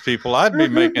for these people, I'd be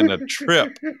making a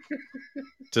trip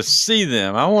to see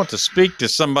them. I want to speak to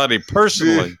somebody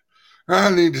personally. I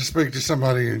need to speak to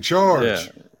somebody in charge. Yeah,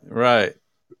 right.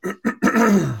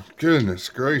 Goodness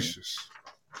gracious.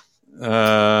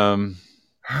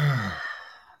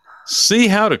 See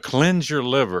how to cleanse your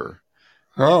liver.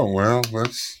 Oh, well,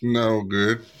 that's no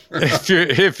good.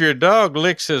 if your dog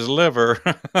licks his liver.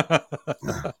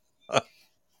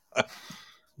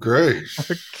 Great.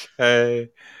 Okay.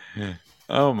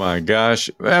 Oh my gosh.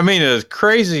 I mean, the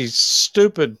crazy,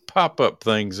 stupid pop-up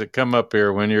things that come up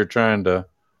here when you're trying to.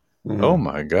 Oh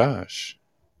my gosh.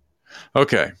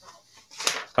 Okay.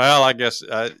 Well, I guess,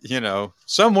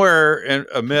 somewhere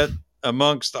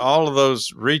amongst all of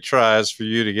those retries for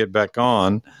you to get back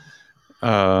on,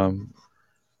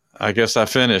 I guess I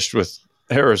finished with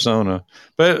Arizona.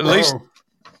 But at least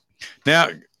now,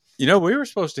 we were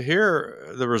supposed to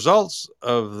hear the results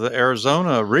of the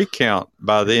Arizona recount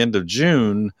by the end of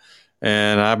June.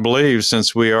 And I believe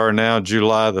since we are now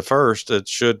July the 1st, it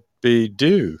should be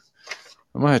due.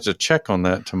 I might have to check on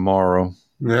that tomorrow.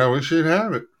 Yeah, we should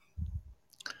have it.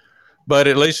 But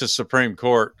at least the Supreme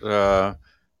Court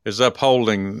is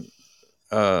upholding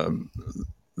the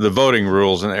voting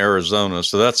rules in Arizona.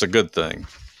 So that's a good thing.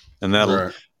 And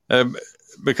that'll,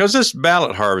 because this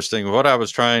ballot harvesting, what I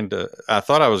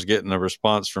thought I was getting a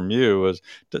response from you was,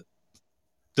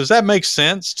 does that make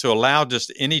sense to allow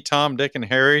just any Tom, Dick, and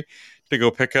Harry to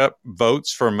go pick up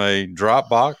votes from a drop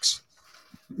box?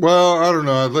 Well, I don't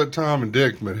know. I'd let Tom and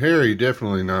Dick, but Harry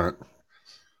definitely not.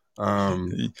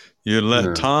 You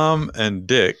let Tom and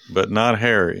Dick, but not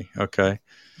Harry. Okay.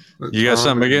 You got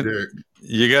something against?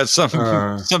 You got something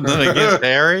against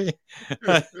Harry?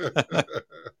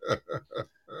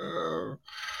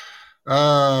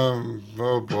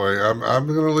 Oh boy, I'm going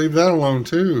to leave that alone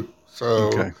too.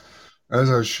 So, as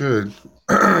I should.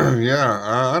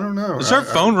 I don't know. Is there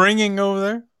phone ringing over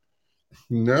there?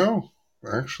 No,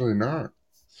 actually not.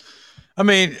 I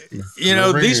mean,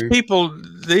 these people,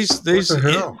 these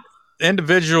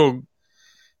individual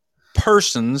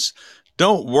persons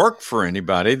don't work for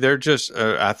anybody. They're just,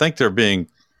 I think they're being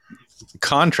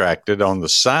contracted on the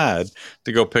side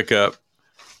to go pick up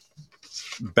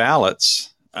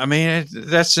ballots. I mean,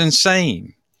 that's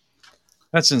insane.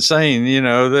 That's insane.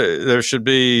 There should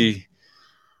be.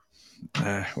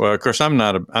 Well, of course, I'm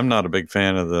not a big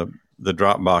fan of the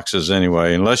drop boxes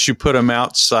anyway, unless you put them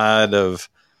outside of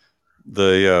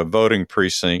the voting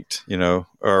precinct,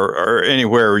 or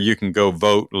anywhere where you can go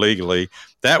vote legally.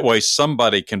 That way,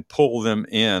 somebody can pull them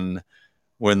in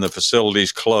when the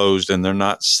facility's closed, and they're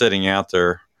not sitting out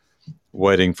there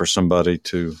waiting for somebody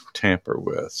to tamper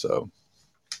with. So,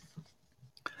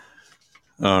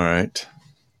 all right.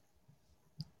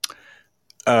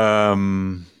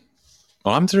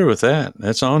 Well, I'm through with that.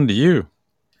 That's on to you.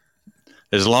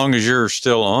 As long as you're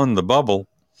still on the bubble.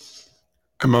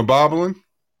 Am I bobbling?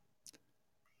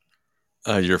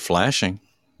 You're flashing.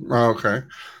 Okay.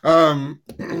 My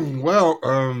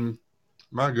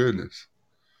goodness.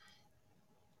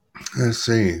 Let's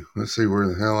see where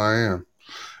the hell I am.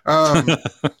 I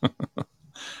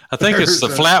think it's the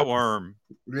flatworm.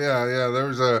 Yeah.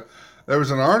 There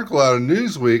was an article out of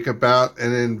Newsweek about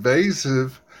an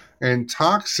invasive and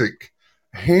toxic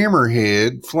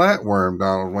hammerhead flatworm,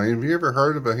 Donald Wayne. Have you ever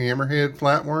heard of a hammerhead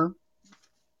flatworm?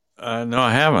 No,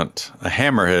 I haven't. A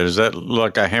hammerhead. Is that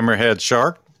like a hammerhead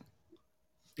shark?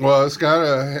 Well, it's got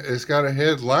a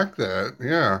head like that.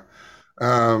 Yeah.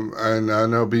 And I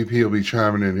know BP will be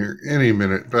chiming in here any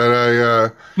minute, but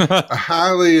a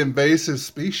highly invasive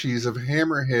species of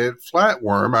hammerhead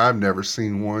flatworm. I've never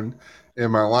seen one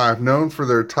in my life, known for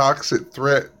their toxic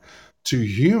threat to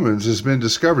humans, has been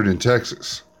discovered in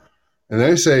Texas. And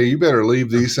they say you better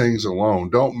leave these things alone.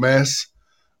 Don't mess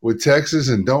with Texas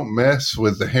and don't mess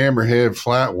with the hammerhead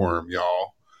flatworm,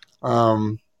 y'all.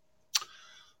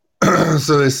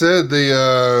 So they said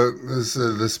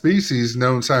the species,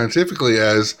 known scientifically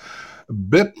as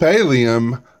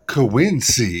Bipalium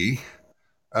cowinsii,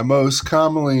 most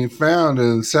commonly found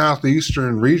in the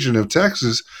southeastern region of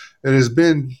Texas, it has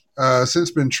been since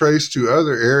been traced to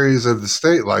other areas of the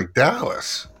state, like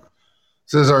Dallas.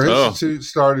 It says our institute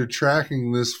started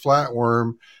tracking this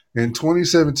flatworm in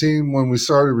 2017 when we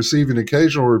started receiving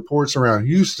occasional reports around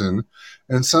Houston,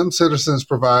 and some citizens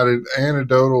provided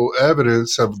anecdotal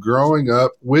evidence of growing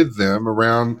up with them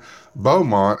around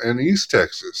Beaumont and East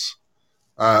Texas.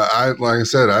 Like I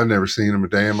said, I've never seen them a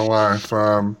day in my life.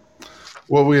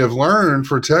 What we have learned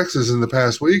for Texas in the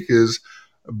past week is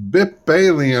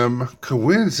Bipalium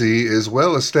cowinsii is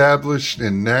well established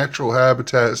in natural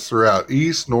habitats throughout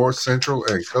east, north, central,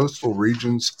 and coastal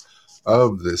regions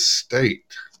of the state.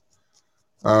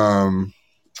 The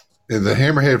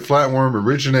hammerhead flatworm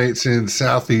originates in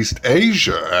Southeast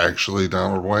Asia, actually,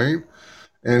 Donald Wayne,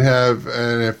 and have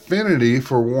an affinity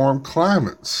for warm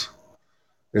climates.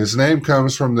 Its name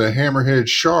comes from the hammerhead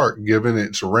shark, given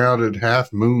its rounded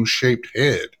half-moon-shaped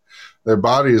head. Their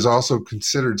body is also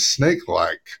considered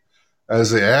snake-like, as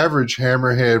the average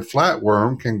hammerhead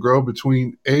flatworm can grow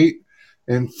between 8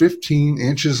 and 15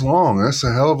 inches long. That's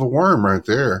a hell of a worm right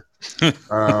there.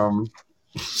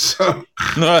 So,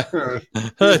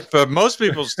 for most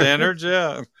people's standards,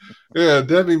 yeah. Yeah,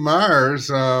 Debbie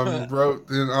Myers wrote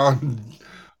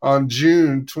on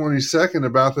June 22nd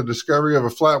about the discovery of a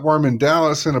flatworm in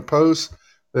Dallas in a post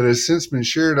that has since been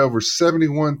shared over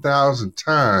 71,000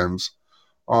 times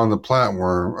on the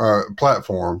platform.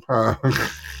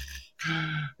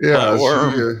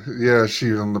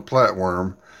 She on the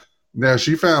platform. Now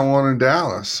she found one in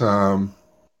Dallas.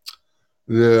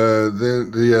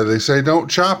 They say don't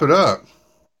chop it up.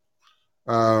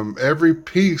 Every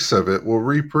piece of it will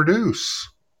reproduce.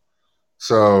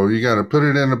 So you got to put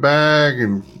it in a bag,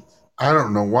 and I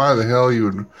don't know why the hell you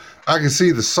would. I can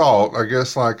see the salt, I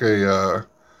guess, like a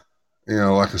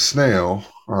snail.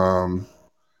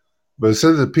 But it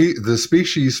said the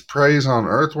species preys on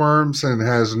earthworms and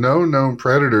has no known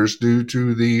predators due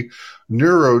to the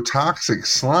neurotoxic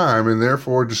slime, and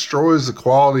therefore destroys the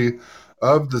quality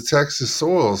of the Texas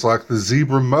soils, like the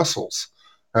zebra mussels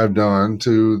have done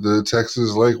to the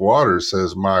Texas lake waters,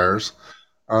 says Myers.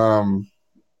 And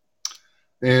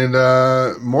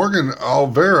Morgan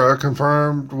Alvera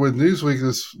confirmed with Newsweek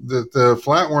that the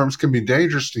flatworms can be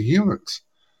dangerous to humans.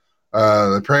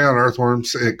 They prey on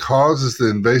earthworms. It causes the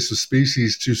invasive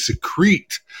species to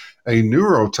secrete a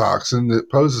neurotoxin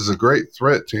that poses a great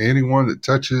threat to anyone that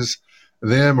touches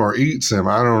them or eats them.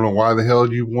 I don't know why the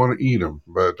hell you want to eat them,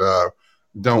 but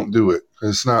don't do it.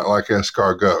 It's not like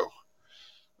escargot.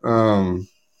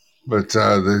 But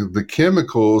the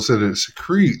chemicals that it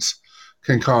secretes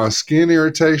can cause skin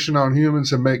irritation on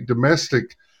humans and make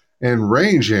domestic and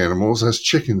range animals, that's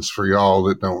chickens for y'all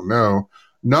that don't know,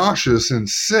 nauseous and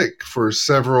sick for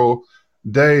several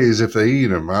days if they eat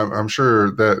them. I'm sure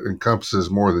that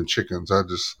encompasses more than chickens. I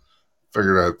just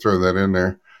figured I'd throw that in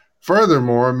there.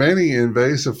 Furthermore, many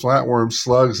invasive flatworms,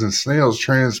 slugs, and snails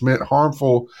transmit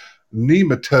harmful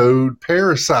nematode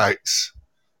parasites.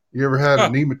 You ever had a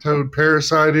nematode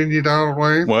parasite in you, Donald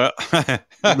Wayne? Well,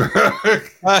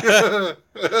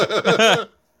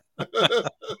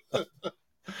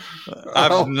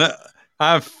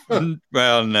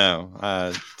 well, no.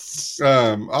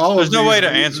 All There's of no these way to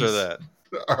answer reasons that.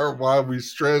 are why we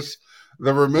stress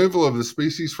the removal of the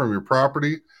species from your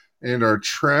property and are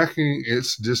tracking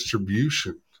its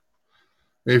distribution.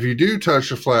 If you do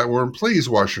touch a flatworm, please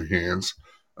wash your hands,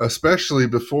 especially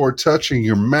before touching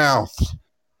your mouth.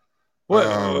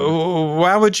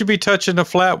 Why would you be touching a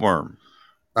flatworm?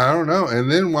 I don't know. And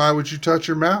then why would you touch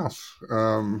your mouth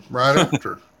right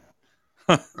after?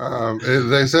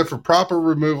 They said for proper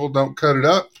removal, don't cut it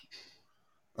up.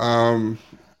 It'll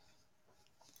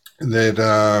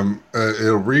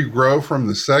regrow from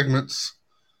the segments.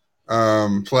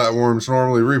 Flatworms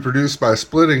normally reproduce by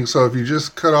splitting, so if you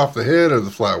just cut off the head of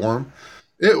the flatworm,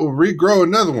 it will regrow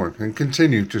another one and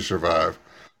continue to survive.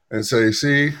 And say,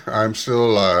 see, I'm still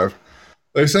alive.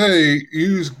 They say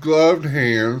use gloved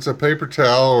hands, a paper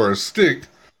towel, or a stick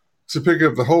to pick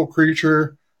up the whole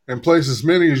creature and place as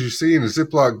many as you see in a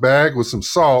Ziploc bag with some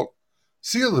salt,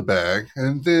 seal the bag,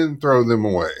 and then throw them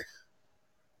away.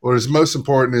 What is most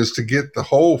important is to get the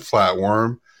whole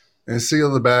flatworm and seal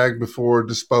the bag before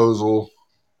disposal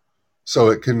so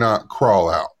it cannot crawl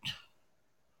out.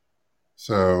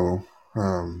 So,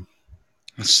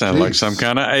 it sounds like some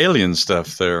kind of alien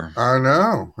stuff there. I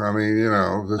know. I mean,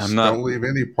 don't leave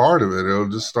any part of it. It'll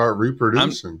just start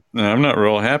reproducing. I'm not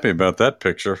real happy about that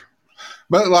picture.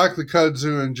 But like the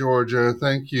kudzu in Georgia,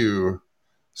 thank you,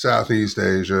 Southeast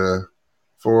Asia,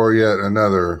 for yet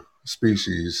another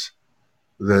species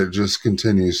that just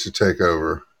continues to take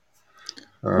over.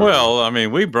 Well, I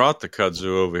mean, we brought the kudzu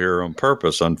over here on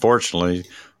purpose, unfortunately.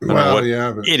 I don't know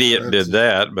what idiot did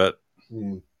that, but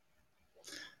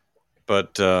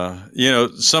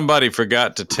somebody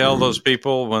forgot to tell those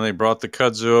people when they brought the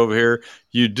kudzu over here,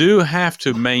 you do have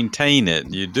to maintain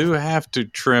it. You do have to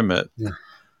trim it. Yeah.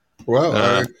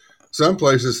 Well, some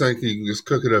places think you can just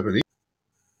cook it up and eat.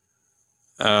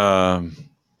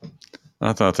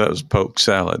 I thought that was poke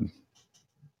salad.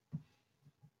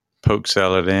 Poke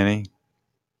salad, Annie?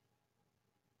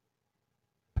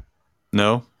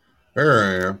 No? There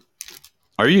I am.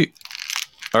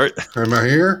 Am I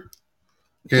here?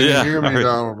 Can you hear me,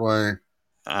 Donald Wayne?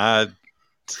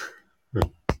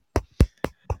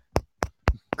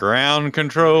 Ground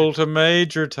control to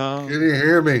Major Tom. Can you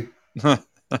hear me?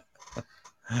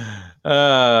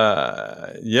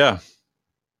 Yeah.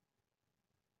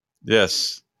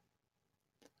 Yes.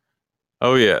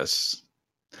 Oh, yes.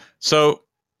 So,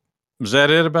 was that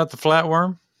it about the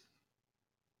flatworm?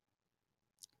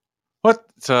 What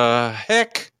the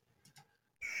heck?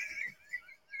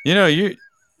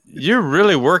 You're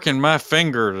really working my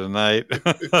finger tonight.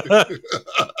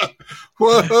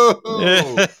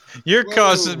 Whoa! You're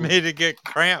causing me to get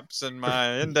cramps in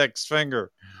my index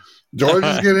finger. George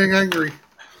is getting angry.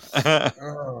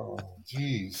 Oh,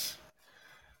 jeez.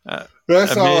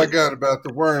 That's all I got about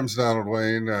the worms, Donald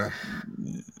Wayne.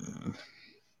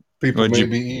 People may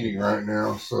be eating right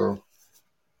now, so.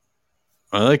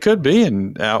 Well, they could be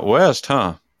out west,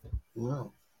 huh? Yeah.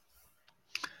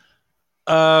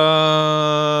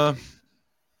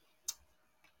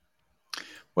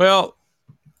 Well,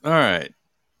 all right.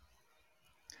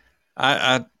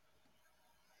 I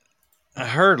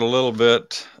heard a little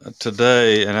bit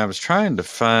today, and I was trying to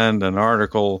find an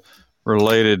article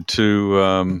related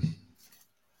to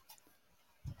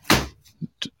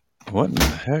what in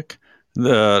the heck?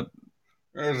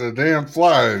 There's a damn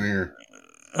fly in here.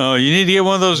 Oh, you need to get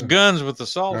one of those guns with the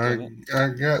salt in it. I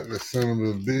got the son of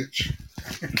a bitch.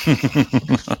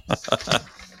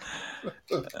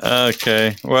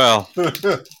 Okay, well,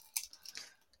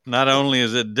 not only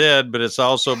is it dead, but it's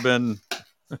also been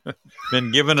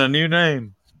given a new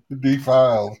name.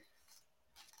 Defiled.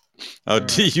 Oh,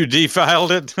 you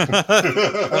defiled it?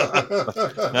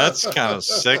 That's kind of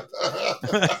sick.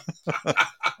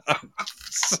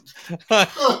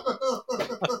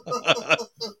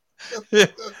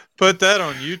 Put that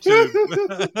on YouTube.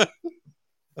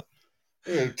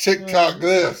 TikTok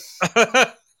this.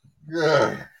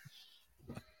 Yeah.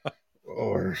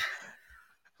 Lord.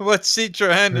 What's he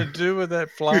trying to do with that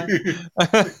fly?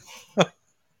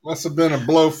 Must have been a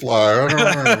blowfly. I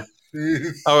don't know.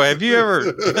 Oh, have you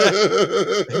ever?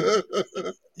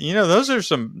 Those are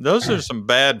some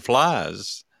bad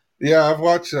flies. Yeah, I've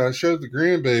watched. I showed the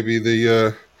grandbaby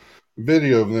the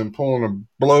video of them pulling a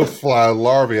blowfly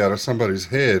larvae out of somebody's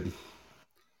head.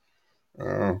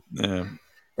 Yeah,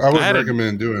 I would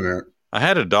recommend doing that. I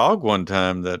had a dog one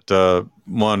time that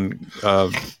one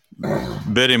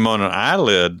bit him on an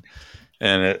eyelid,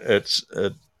 and it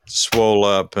swole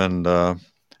up, and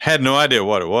had no idea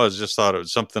what it was. Just thought it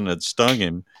was something that stung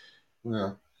him.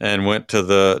 Yeah. And went to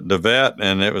the vet,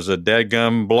 and it was a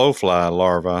deadgum blowfly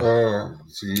larva. Oh,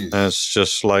 geez. That's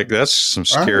just like, that's some I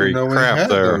scary didn't know we crap had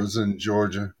there. those in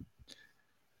Georgia.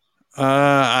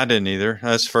 I didn't either.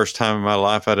 That's the first time in my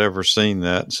life I'd ever seen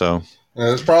that. So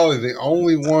It's probably the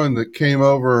only one that came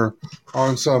over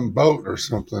on some boat or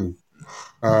something,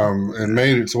 and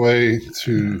made its way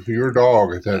to your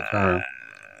dog at that time.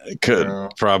 it could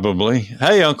probably.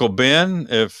 Hey, Uncle Ben,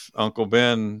 if Uncle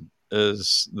Ben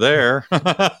is there.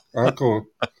 Uncle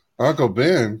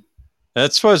Ben.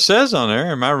 That's what it says on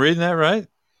there. Am I reading that right?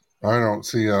 I don't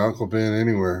see Uncle Ben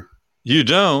anywhere. You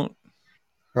don't?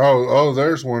 Oh,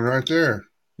 there's one right there.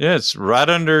 Yeah, it's right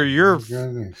under your Oh,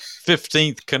 goodness.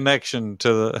 15th connection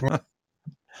to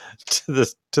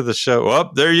the to the show.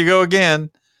 Oh, there you go again.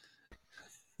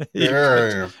 There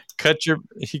I am.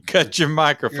 You cut your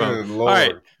microphone. Good All Lord.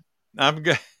 right, I'm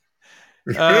good.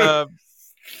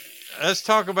 Let's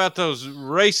talk about those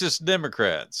racist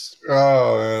Democrats.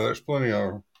 Oh, yeah, there's plenty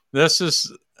of them. This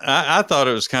is. I thought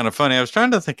it was kind of funny. I was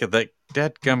trying to think of that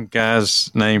dadgum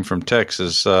guy's name from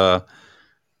Texas.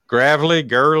 Gravelly,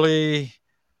 Gurley,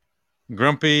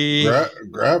 Grumpy.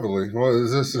 Gravelly. What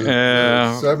is this?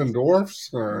 Seven Dwarfs?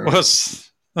 Or?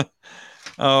 What's?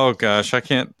 Oh gosh, I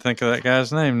can't think of that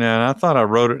guy's name now. And I thought I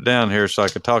wrote it down here so I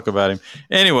could talk about him.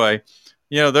 Anyway,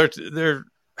 they're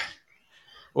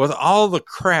with all the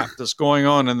crap that's going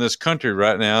on in this country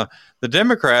right now, the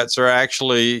Democrats are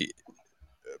actually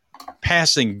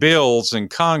passing bills in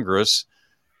Congress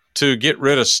to get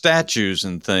rid of statues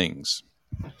and things.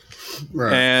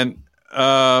 Right. And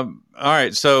all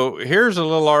right, so here's a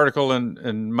little article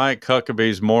in Mike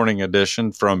Huckabee's morning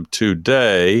edition from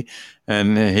today,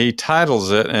 and he titles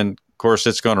it, and of course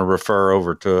it's going to refer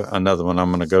over to another one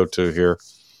I'm going to go to here.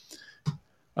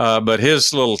 But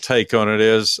his little take on it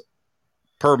is,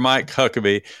 per Mike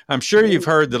Huckabee, I'm sure you've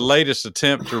heard the latest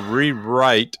attempt to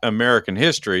rewrite American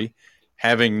history,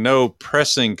 having no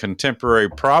pressing contemporary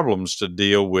problems to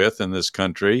deal with in this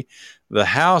country. The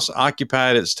House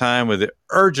occupied its time with the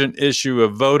urgent issue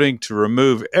of voting to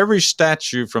remove every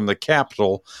statue from the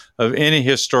Capitol of any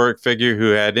historic figure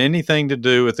who had anything to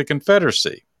do with the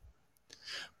Confederacy.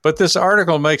 But this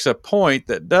article makes a point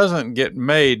that doesn't get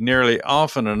made nearly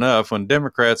often enough when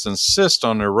Democrats insist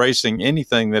on erasing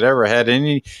anything that ever had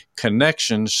any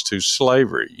connections to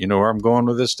slavery. You know where I'm going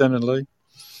with this, Dennis Lee?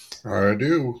 I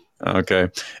do. Okay.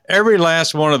 Every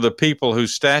last one of the people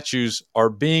whose statues are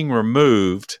being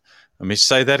removed. Let me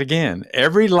say that again.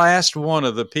 Every last one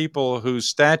of the people whose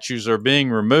statues are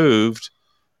being removed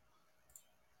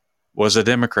was a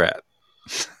Democrat.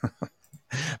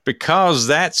 Because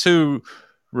that's who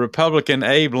Republican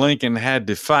Abe Lincoln had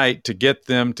to fight to get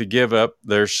them to give up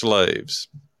their slaves,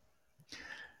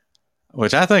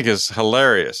 which I think is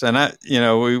hilarious. And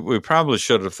we probably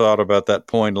should have thought about that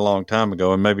point a long time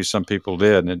ago, and maybe some people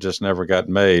did, and it just never got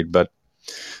made. But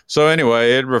so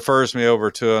anyway, it refers me over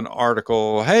to an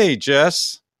article. Hey,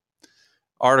 Jess,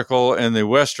 article in the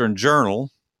Western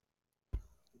Journal,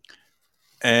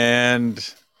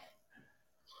 and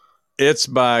it's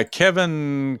by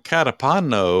Kevin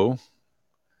Catapano.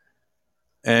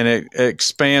 And it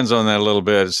expands on that a little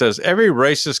bit. It says, every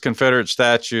racist Confederate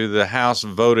statue the House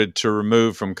voted to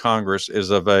remove from Congress is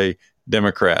of a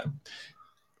Democrat.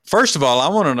 First of all, I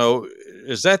want to know,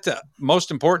 is that the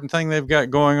most important thing they've got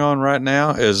going on right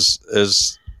now is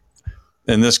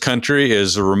in this country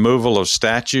is the removal of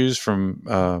statues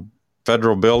from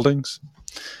federal buildings?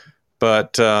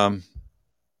 But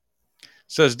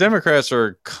says Democrats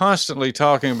are constantly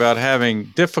talking about having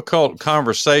difficult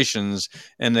conversations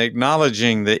and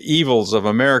acknowledging the evils of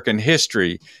American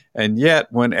history. And yet,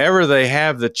 whenever they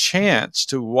have the chance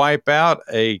to wipe out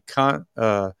a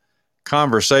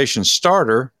conversation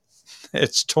starter,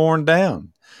 it's torn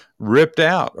down, ripped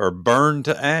out, or burned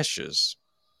to ashes.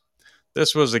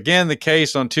 This was again the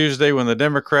case on Tuesday when the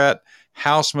Democrat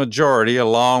House majority,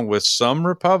 along with some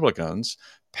Republicans,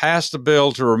 passed a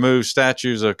bill to remove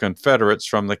statues of Confederates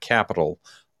from the Capitol,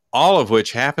 all of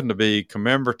which happened to be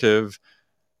commemorative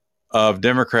of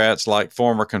Democrats like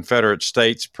former Confederate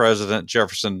States President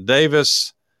Jefferson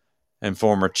Davis and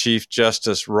former Chief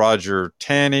Justice Roger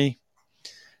Taney.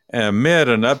 Amid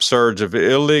an upsurge of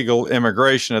illegal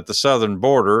immigration at the southern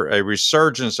border, a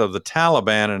resurgence of the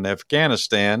Taliban in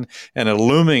Afghanistan, and a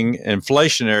looming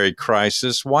inflationary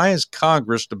crisis, why is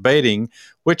Congress debating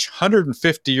which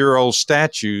 150-year-old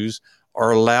statues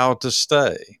are allowed to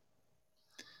stay?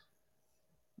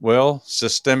 Well,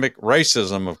 systemic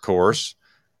racism, of course.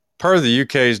 Per the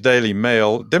UK's Daily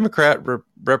Mail, Democrat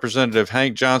Representative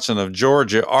Hank Johnson of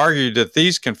Georgia argued that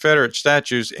these Confederate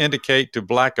statues indicate to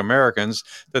Black Americans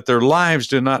that their lives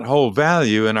do not hold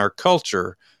value in our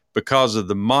culture because of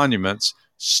the monuments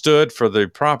stood for the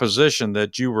proposition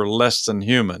that you were less than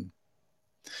human.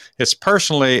 It's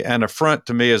personally an affront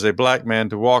to me as a Black man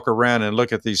to walk around and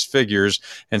look at these figures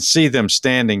and see them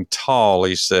standing tall,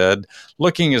 he said,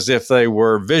 looking as if they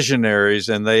were visionaries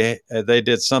and they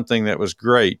did something that was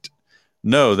great.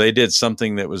 No, they did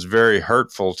something that was very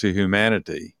hurtful to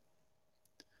humanity.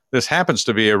 This happens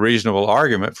to be a reasonable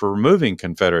argument for removing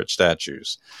Confederate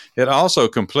statues. It also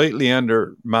completely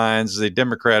undermines the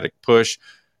Democratic push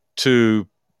to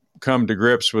come to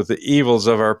grips with the evils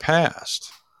of our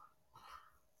past.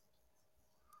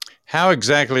 How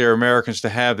exactly are Americans to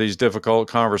have these difficult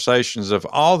conversations if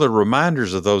all the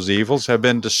reminders of those evils have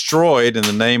been destroyed in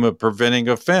the name of preventing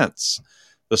offense,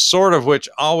 the sort of which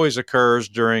always occurs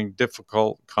during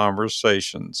difficult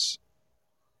conversations?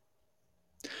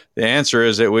 The answer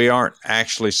is that we aren't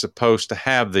actually supposed to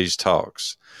have these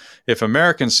talks. If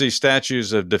Americans see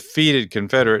statues of defeated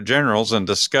Confederate generals and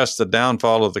discuss the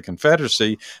downfall of the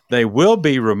Confederacy, they will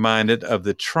be reminded of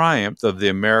the triumph of the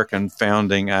American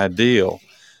founding ideal.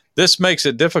 This makes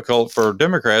it difficult for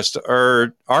Democrats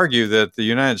to argue that the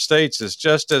United States is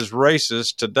just as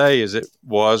racist today as it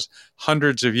was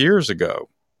hundreds of years ago.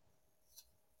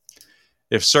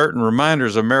 If certain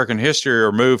reminders of American history are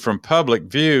removed from public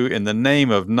view in the name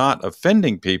of not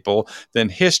offending people, then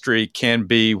history can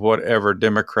be whatever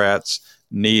Democrats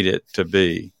need it to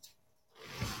be.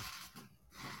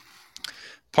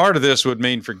 Part of this would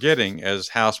mean forgetting, as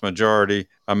Minority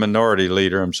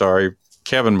Leader,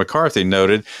 Kevin McCarthy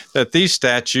noted, that these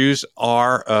statues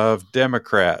are of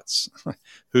Democrats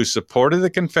who supported the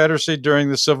Confederacy during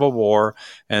the Civil War,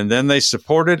 and then they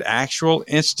supported actual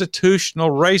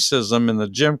institutional racism in the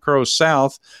Jim Crow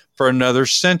South for another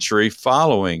century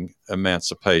following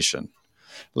emancipation.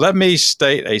 Let me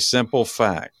state a simple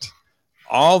fact.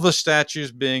 All the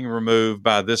statues being removed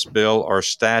by this bill are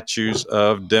statues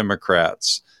of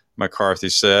Democrats, McCarthy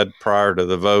said prior to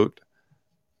the vote.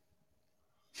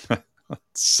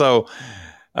 So,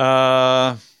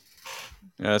 let's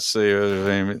see if there's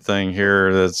anything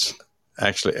here that's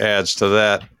actually adds to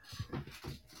that.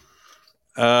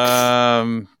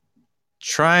 From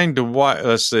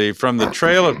the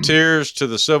Trail of Tears to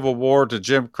the Civil War to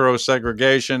Jim Crow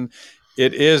segregation,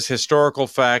 it is historical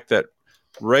fact that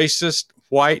racist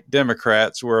white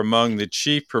Democrats were among the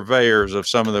chief purveyors of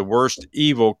some of the worst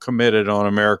evil committed on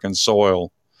American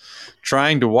soil.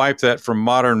 Trying to wipe that from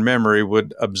modern memory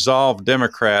would absolve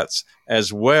Democrats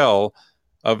as well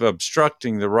of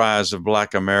obstructing the rise of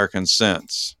Black American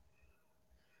sense.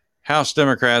 House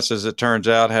Democrats, as it turns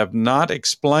out, have not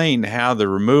explained how the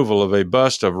removal of a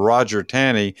bust of Roger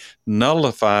Taney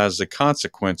nullifies the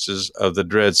consequences of the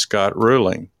Dred Scott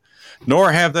ruling,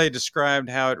 nor have they described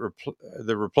how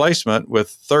the replacement with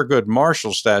Thurgood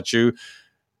Marshall statue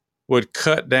would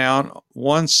cut down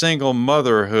one single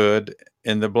motherhood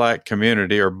in the Black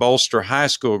community, or bolster high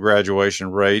school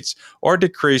graduation rates, or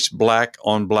decrease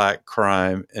Black-on-Black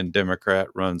crime in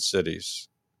Democrat-run cities.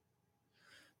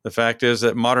 The fact is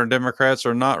that modern Democrats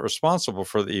are not responsible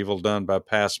for the evil done by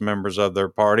past members of their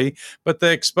party, but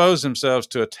they expose themselves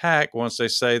to attack once they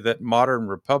say that modern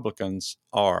Republicans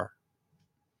are.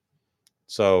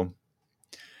 So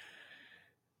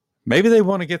maybe they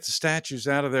want to get the statues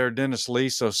out of there, Dennis Lee,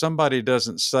 so somebody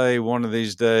doesn't say one of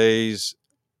these days,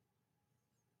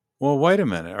 well, wait a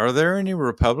minute. Are there any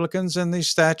Republicans in these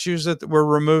statues that we're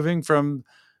removing from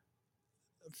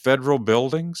federal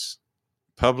buildings,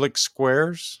 public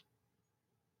squares?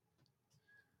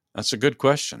 That's a good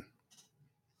question.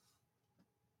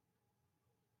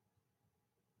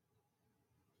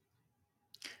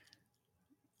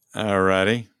 All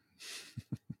righty.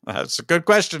 That's a good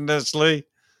question, Dennis Lee.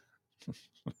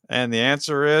 And the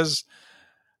answer is,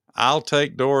 I'll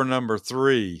take door number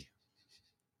 3.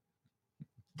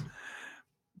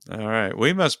 All right.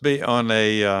 We must be on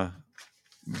a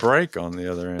break on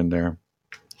the other end there.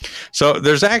 So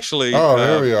there's actually... Oh,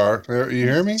 there we are. You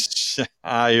hear me?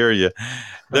 I hear you.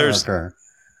 There's... Okay.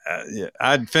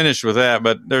 I'd finished with that,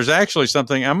 but there's actually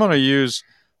something I'm going to use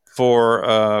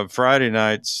for Friday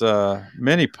night's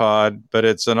mini pod, but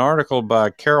it's an article by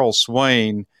Carol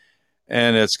Swain,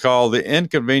 and it's called The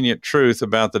Inconvenient Truth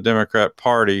About the Democrat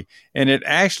Party. And it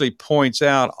actually points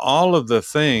out all of the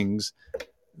things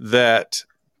that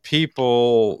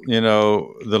people,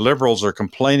 the liberals are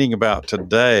complaining about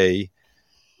today,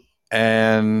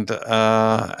 and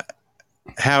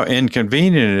how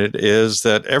inconvenient it is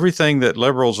that everything that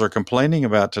liberals are complaining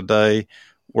about today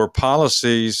were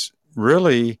policies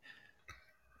really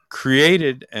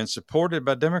created and supported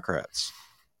by Democrats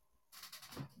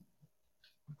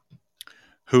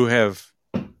who have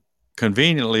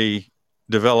conveniently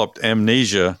developed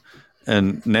amnesia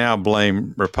and now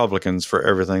blame Republicans for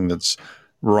everything that's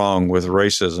wrong with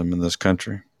racism in this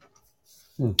country.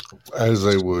 As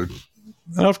they would.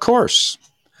 Of course.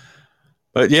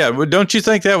 But yeah, don't you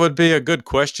think that would be a good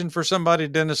question for somebody,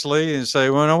 Dennis Lee, and say,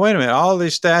 well, no, wait a minute, all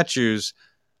these statues,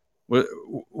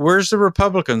 where's the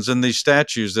Republicans in these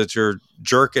statues that you're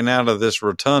jerking out of this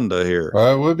rotunda here?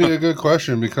 Well, it would be a good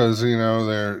question because, you know,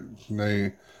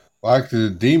 they like to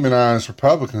demonize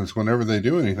Republicans whenever they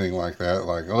do anything like that.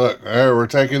 Like, look, there, we're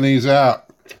taking these out.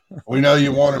 We know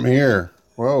you want them here.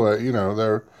 Well, you know,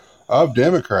 they're of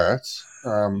Democrats.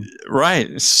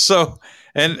 Right. So,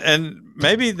 and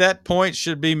maybe that point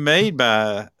should be made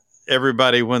by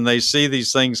everybody when they see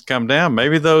these things come down.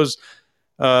 Maybe those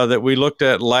that we looked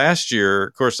at last year,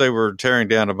 of course, they were tearing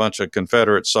down a bunch of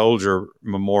Confederate soldier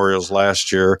memorials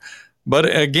last year.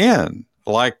 But again,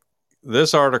 like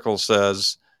this article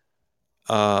says,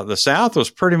 the South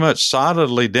was pretty much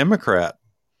solidly Democrat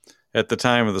at the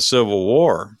time of the Civil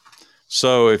War.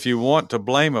 So if you want to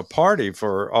blame a party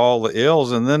for all the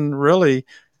ills, and then really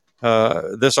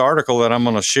this article that I'm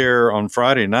going to share on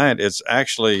Friday night, it's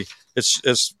actually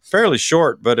it's fairly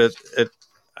short, but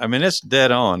it's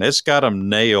dead on. It's got them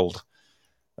nailed,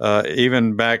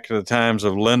 even back to the times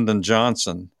of Lyndon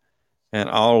Johnson and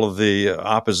all of the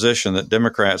opposition that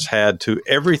Democrats had to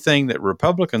everything that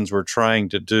Republicans were trying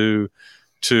to do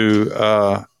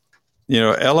to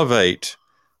elevate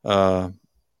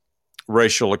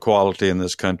racial equality in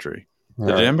this country.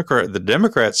 Right. The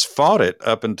Democrats fought it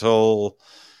up until,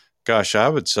 gosh, I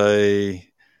would say,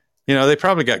 they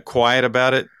probably got quiet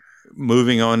about it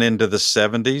moving on into the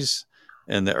 70s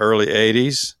and the early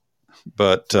 80s.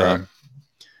 But right.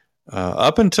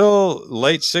 Up until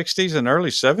late 60s and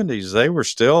early 70s, they were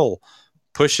still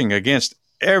pushing against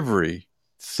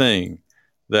everything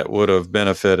that would have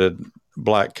benefited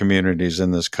Black communities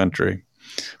in this country.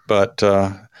 But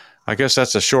I guess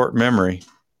that's a short memory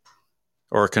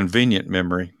or a convenient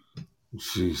memory.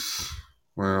 Jeez.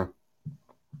 Well,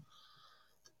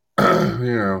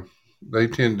 they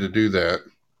tend to do that.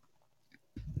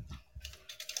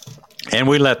 And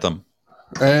we let them.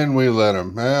 What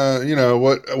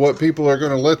people are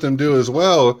going to let them do as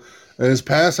well is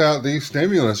pass out these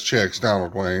stimulus checks,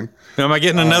 Donald Wayne. Am I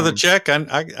getting another check? I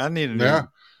need a new. Yeah.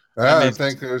 I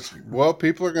think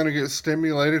people are going to get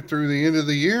stimulated through the end of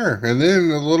the year and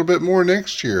then a little bit more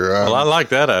next year. I like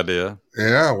that idea.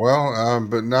 Yeah,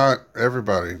 but not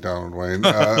everybody, Donald Wayne.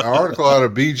 An article out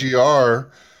of BGR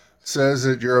says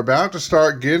that you're about to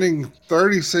start getting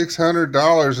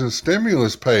 $3,600 in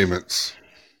stimulus payments.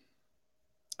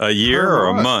 A year or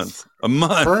a month? A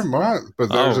month. Per month, but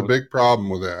there's a big problem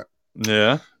with that.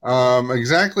 Yeah.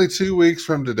 Exactly 2 weeks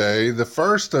from today, the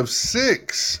first of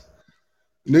 6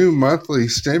 new monthly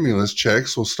stimulus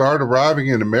checks will start arriving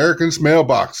in Americans'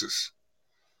 mailboxes.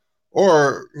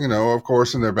 Or, of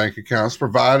course, in their bank accounts,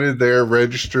 provided they're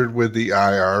registered with the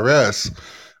IRS.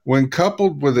 When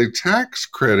coupled with a tax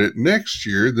credit next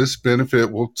year, this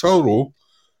benefit will total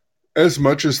as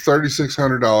much as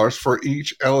 $3,600 for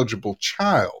each eligible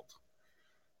child.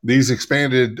 These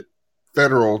expanded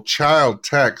federal child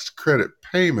tax credit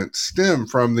payments stem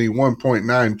from the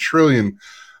 $1.9 trillion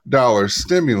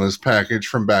stimulus package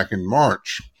from back in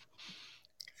March.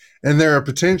 And they're a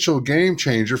potential game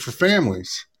changer for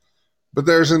families. But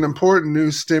there's an important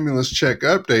new stimulus check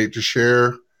update to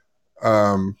share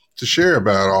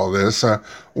about all this.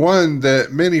 One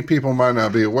that many people might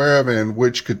not be aware of and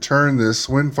which could turn this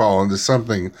windfall into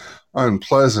something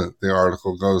unpleasant, the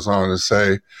article goes on to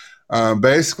say.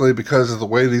 Basically, because of the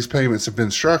way these payments have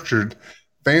been structured,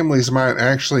 families might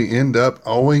actually end up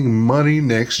owing money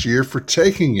next year for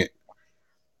taking it.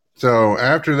 So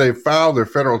after they filed their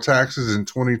federal taxes in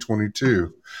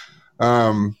 2022,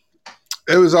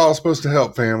 it was all supposed to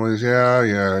help families.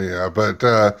 Yeah. But,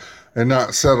 and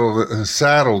not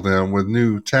saddle them with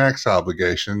new tax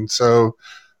obligations. So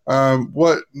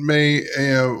what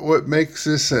makes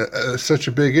this such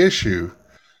a big issue?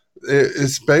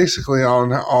 It's basically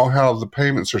on how the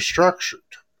payments are structured.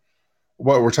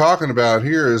 What we're talking about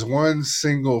here is one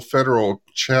single federal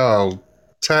child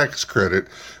tax credit,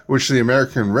 which the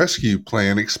American Rescue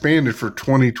Plan expanded for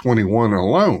 2021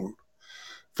 alone.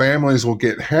 Families will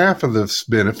get half of this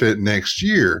benefit next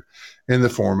year in the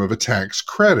form of a tax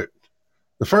credit.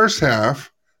 The first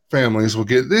half families will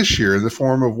get this year in the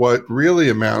form of what really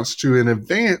amounts to an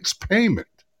advance payment.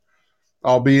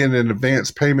 albeit an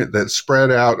advance payment that's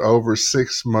spread out over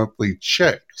 6 monthly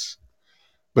checks.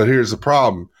 But here's the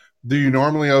problem. Do you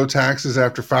normally owe taxes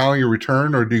after filing a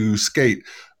return, or do you skate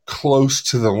close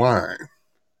to the line?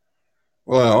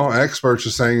 Well, experts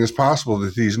are saying it's possible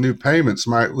that these new payments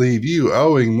might leave you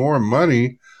owing more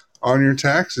money on your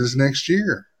taxes next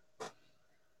year.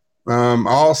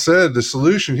 All said, the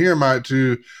solution here might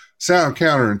sound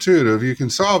counterintuitive. You can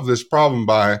solve this problem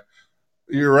by,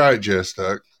 you're right, Jess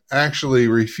Duck, actually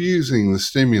refusing the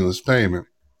stimulus payment.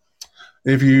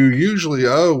 If you usually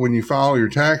owe when you file your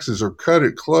taxes or cut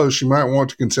it close, you might want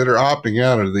to consider opting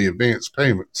out of the advance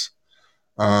payments,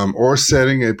 or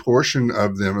setting a portion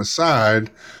of them aside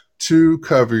to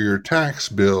cover your tax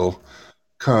bill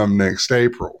come next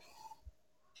April.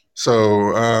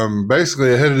 So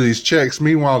basically, ahead of these checks,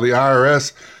 meanwhile, the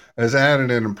IRS has added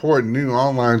an important new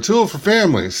online tool for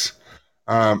families.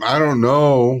 I don't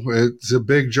know. It's a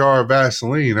big jar of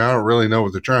Vaseline. I don't really know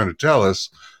what they're trying to tell us.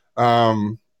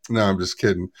 No, I'm just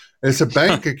kidding. It's a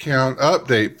bank account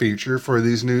update feature for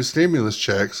these new stimulus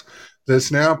checks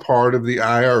that's now part of the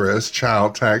IRS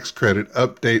Child Tax Credit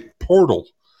Update portal.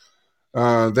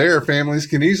 There, families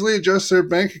can easily adjust their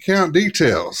bank account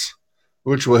details,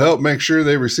 which will help make sure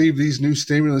they receive these new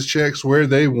stimulus checks where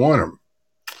they want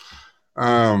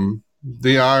them.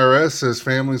 The IRS says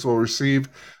families will receive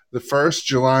the first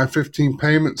July 15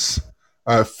 payments,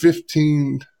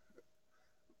 15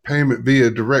 payment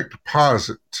via direct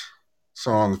deposit,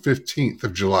 so on the 15th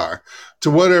of July,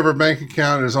 to whatever bank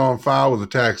account is on file with the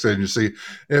tax agency.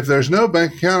 If there's no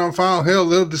bank account on file, hell,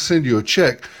 they'll just send you a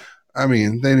check. I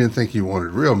mean, they didn't think you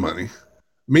wanted real money.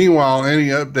 Meanwhile, any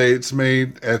updates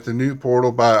made at the new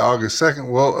portal by August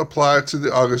 2nd will apply to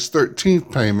the August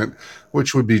 13th payment,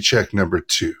 which would be check number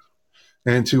 2,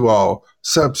 and to all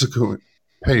subsequent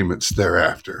payments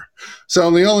thereafter.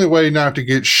 So the only way not to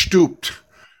get stooped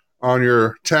on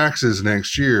your taxes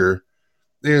next year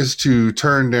is to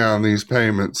turn down these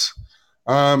payments,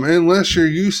 unless you're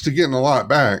used to getting a lot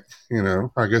back.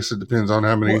 I guess it depends on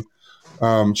how many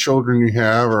children you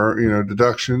have, or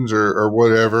deductions or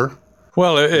whatever.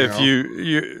 Well, if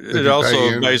it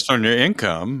also based on your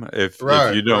income. If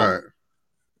you don't,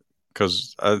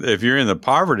 because if you're in the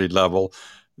poverty level,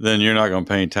 then you're not going to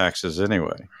pay taxes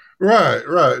anyway. Right.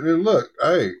 And look,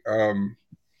 hey,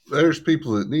 there's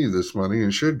people that need this money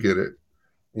and should get it.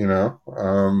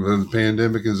 The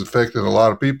pandemic has affected a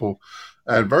lot of people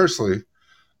adversely,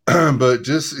 but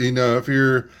just, if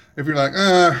you're like,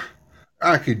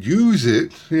 I could use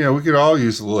it, we could all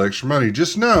use a little extra money.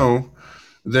 Just know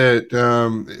that,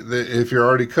 that if you're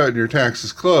already cutting your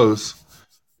taxes close,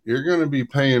 you're going to be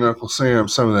paying Uncle Sam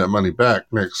some of that money back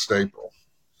next April.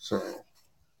 So,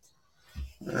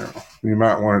 you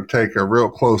might want to take a real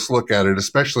close look at it,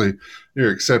 especially if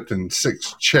you're accepting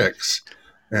 6 checks.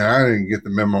 And I didn't get the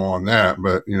memo on that,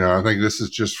 but I think this is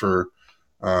just for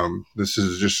this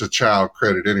is just a child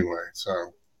credit anyway.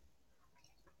 So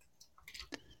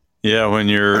yeah, when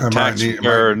your tax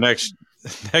return next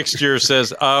year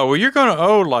says, well, you're going to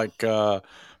owe like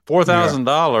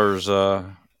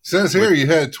 $4,000. Says here you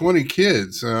had 20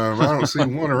 kids. I don't see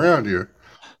one around you.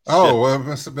 Oh, well, it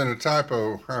must have been a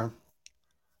typo.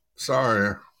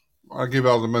 Sorry, I'll give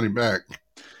all the money back.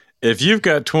 If you've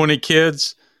got 20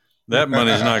 kids, that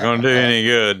money's not going to do any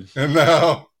good.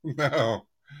 No.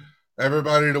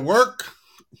 Everybody to work.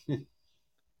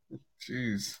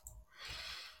 Jeez.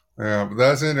 Yeah, but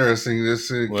that's interesting.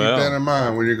 Just keep that in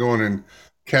mind when you're going and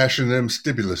cashing them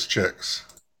stimulus checks.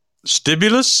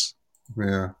 Stimulus?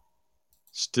 Yeah.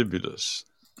 Stimulus.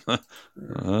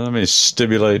 Let me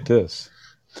stimulate this.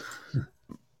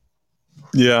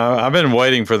 Yeah, I've been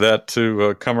waiting for that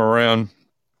to come around.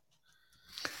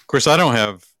 Of course, I don't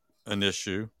have an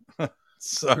issue.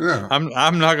 So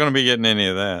I'm not going to be getting any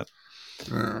of that.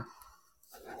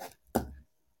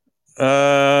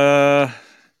 Yeah.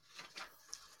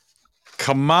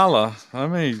 Kamala.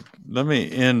 Let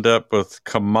me end up with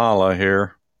Kamala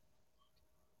here.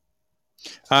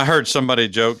 I heard somebody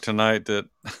joke tonight that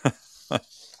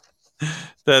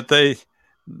that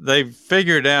they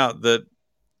figured out that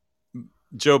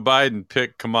Joe Biden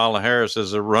picked Kamala Harris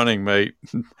as a running mate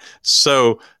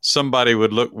so somebody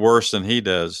would look worse than he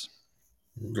does.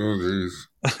 Oh, geez.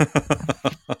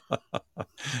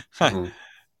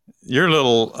 Your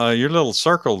little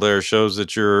circle there shows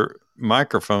that your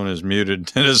microphone is muted,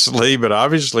 Tennessee, but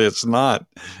obviously it's not.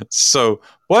 So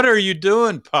what are you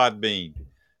doing, Podbean?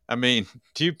 I mean,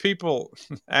 do you people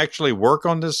actually work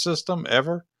on this system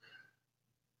ever?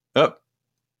 Oh,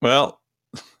 well,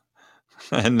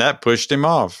 and that pushed him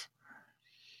off.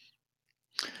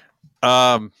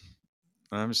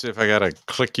 Let me see if I got to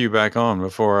click you back on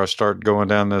before I start going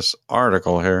down this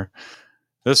article here.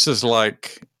 This is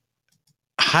like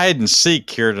hide and seek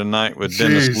here tonight with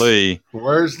Dennis Jeez. Lee.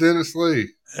 Where's Dennis Lee?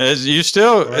 As you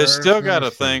still, Where's it's still got a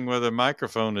Dennis Lee? thing where the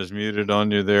microphone is muted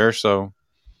on you there. So,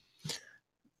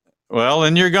 well,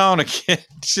 and you're gone again.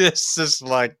 Just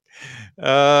like,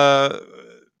 are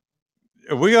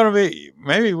we going to be?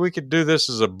 Maybe we could do this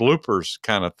as a bloopers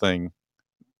kind of thing.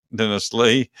 Dennis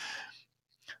Lee.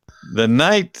 The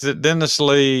night that Dennis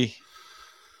Lee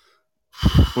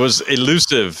was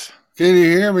elusive. Can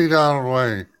you hear me, Donald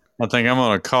Wayne? I think I'm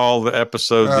going to call the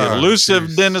episode The Elusive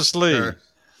geez. Dennis Lee.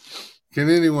 Can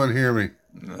anyone hear me?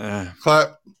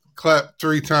 Clap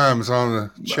 3 times on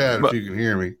the chat if you can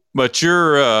hear me. But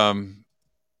you're,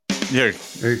 Hey,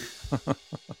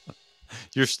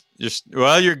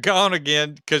 you're gone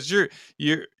again because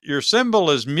your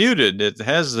symbol is muted. It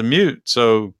has the mute.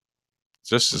 So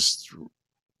this is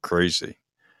crazy.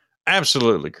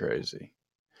 Absolutely crazy.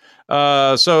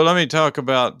 So let me talk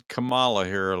about Kamala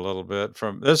here a little bit.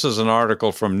 This is an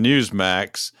article from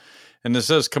Newsmax, and it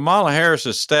says Kamala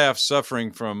Harris's staff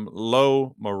suffering from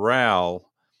low morale.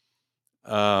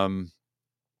 And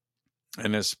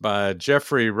it's by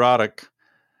Jeffrey Roddick.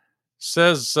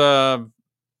 Says I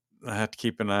have to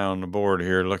keep an eye on the board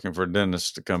here, looking for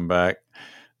Dennis to come back.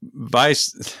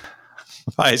 Vice,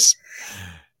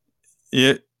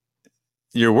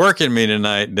 you're working me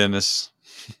tonight, Dennis.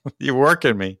 You're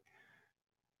working me.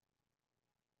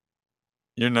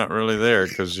 You're not really there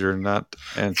because you're not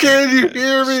answering. can you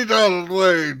hear me, Donald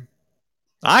Wayne?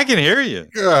 I can hear you.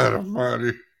 God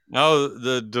almighty. Oh,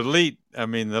 the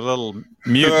little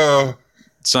mute Oh,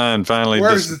 sign finally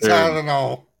where's the disappeared.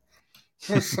 Tylenol?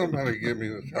 Somebody give me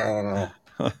the Tylenol.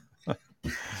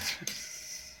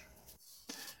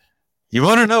 You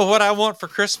want to know what I want for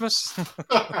Christmas?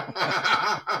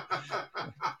 I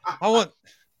want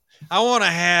to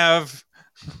have.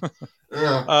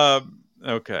 Yeah.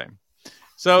 Okay.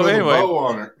 So Put anyway, a bow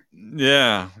on it.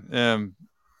 yeah.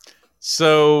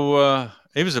 So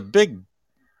he was a big,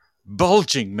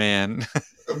 bulging man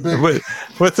A big, with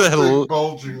big a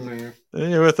bulging man.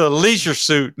 with a leisure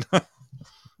suit.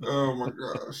 Oh my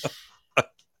gosh.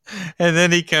 And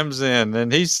then he comes in,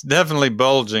 and he's definitely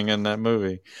bulging in that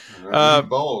movie. He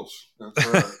bulge.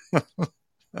 That's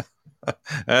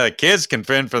right. Kids can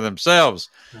fend for themselves.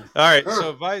 All right.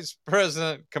 So Vice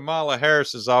President Kamala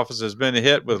Harris's office has been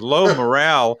hit with low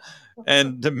morale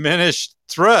and diminished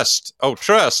trust. Oh,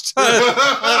 trust.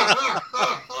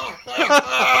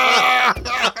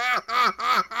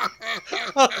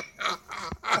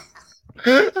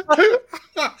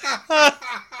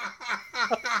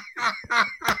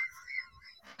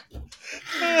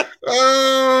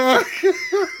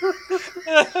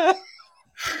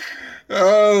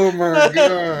 Oh my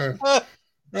god.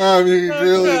 I mean,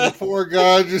 really, the poor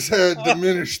guy just had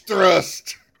diminished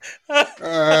thrust.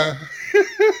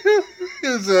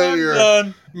 Is that your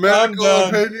Done. medical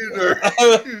I'm done. opinion?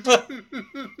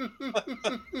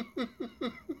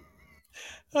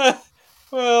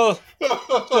 Well,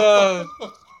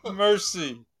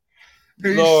 mercy.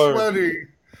 He's Lord. sweating.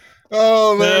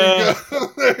 Oh, there Yeah. you go.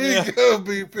 There Yeah. you go,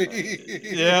 BP.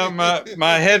 Yeah,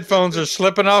 my headphones are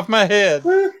slipping off my head.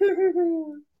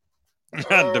 Oh,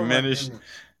 Diminished.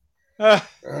 my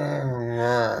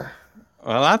goodness.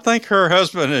 Well, I think her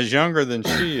husband is younger than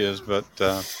she is, but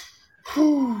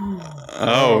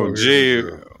oh, gee,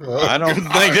 I don't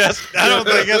think that's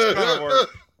gonna work.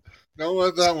 Don't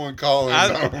let that one call in.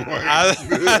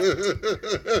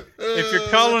 If you're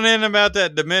calling in about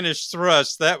that diminished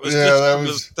thrust, that was Yeah, just that a was-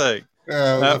 mistake.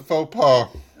 Yeah, it was a faux pas.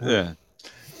 Yeah.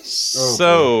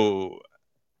 Oh,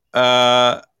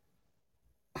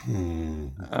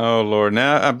 Oh Lord!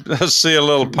 Now I see a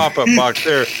little pop-up box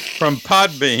there from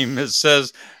Podbeam. It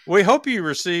says, "We hope you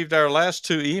received our last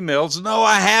 2 emails." No,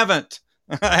 I haven't.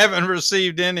 I haven't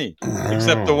received any,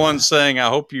 except the one saying, "I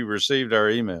hope you received our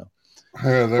email."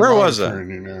 Yeah, Where was that?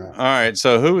 You now. All right.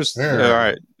 So who was? There. All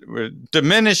right.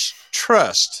 Diminished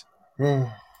trust.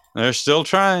 They're still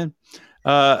trying.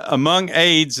 Among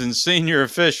aides and senior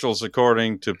officials,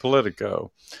 according to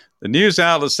Politico. The news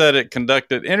outlet said it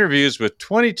conducted interviews with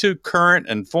 22 current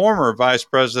and former vice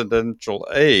presidential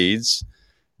aides,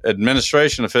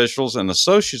 administration officials, and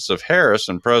associates of Harris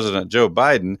and President Joe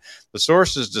Biden. The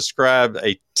sources described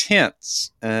a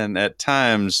tense and at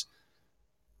times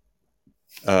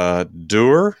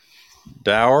dour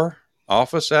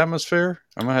office atmosphere.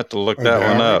 I'm going to have to look that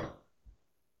one up.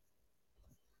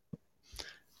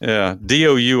 Yeah,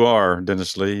 DOUR,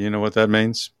 Dennis Lee. You know what that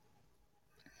means?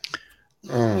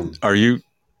 Are you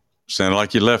sound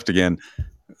like you left again?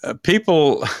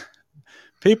 People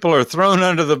People are thrown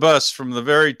under the bus from the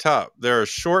very top. There are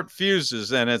short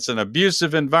fuses, and it's an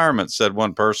abusive environment, said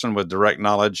one person with direct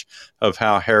knowledge of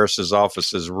how Harris's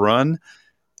office is run.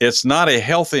 It's not a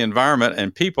healthy environment,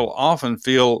 and people often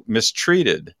feel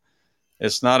mistreated.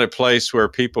 It's not a place where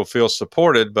people feel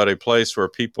supported, but a place where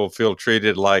people feel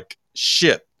treated like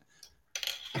shit.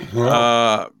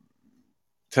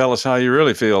 Tell us how you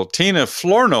really feel. Tina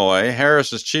Flournoy,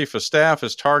 Harris's chief of staff,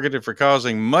 is targeted for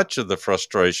causing much of the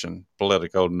frustration,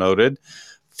 Politico noted.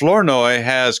 Flournoy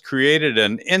has created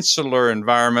an insular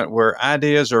environment where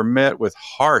ideas are met with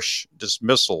harsh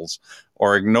dismissals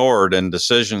or ignored and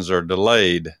decisions are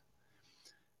delayed.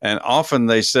 And often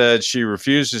they said she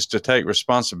refuses to take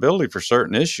responsibility for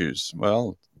certain issues.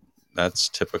 Well, that's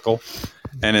typical.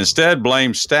 And instead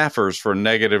blames staffers for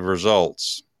negative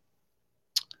results.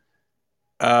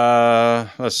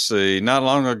 Let's see. Not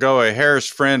long ago, a Harris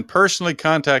friend personally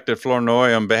contacted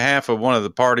Flournoy on behalf of one of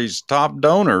the party's top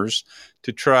donors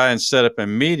to try and set up a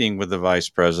meeting with the vice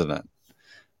president.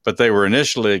 But they were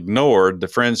initially ignored. The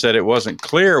friend said it wasn't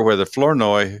clear whether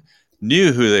Flournoy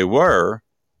knew who they were.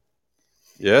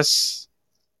 Yes.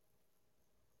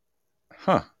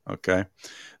 Okay.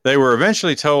 They were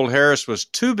eventually told Harris was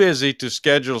too busy to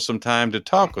schedule some time to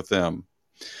talk with them.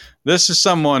 This is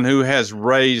someone who has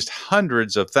raised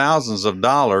hundreds of thousands of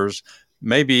dollars,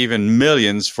 maybe even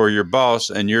millions for your boss,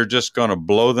 and you're just going to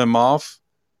blow them off?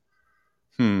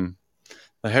 The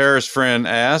Harris friend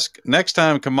asked. Next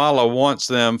time Kamala wants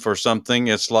them for something,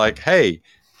 it's like, hey,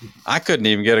 I couldn't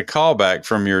even get a call back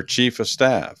from your chief of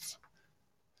staff.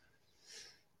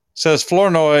 Says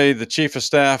Flournoy, the chief of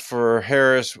staff for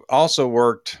Harris, also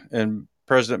worked in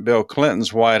President Bill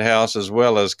Clinton's White House as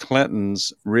well as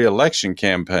Clinton's re-election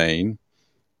campaign.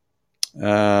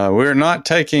 We're not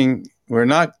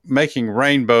making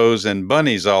rainbows and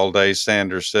bunnies all day,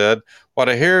 Sanders said. What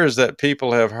I hear is that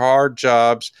people have hard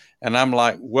jobs, and I'm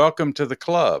like, welcome to the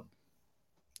club.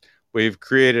 We've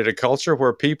created a culture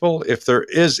where people, if there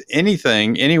is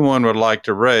anything anyone would like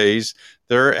to raise,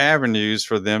 there are avenues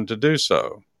for them to do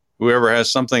so. Whoever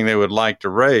has something they would like to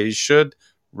raise should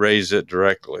raise it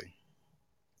directly.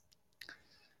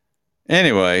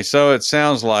 Anyway, so it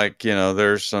sounds like,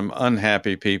 there's some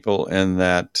unhappy people in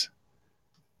that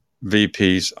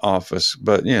VP's office,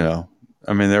 but,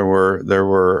 there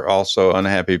were also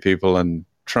unhappy people in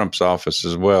Trump's office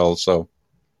as well. So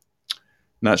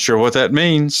not sure what that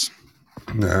means.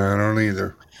 No, I don't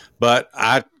either. But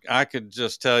I could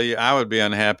just tell you, I would be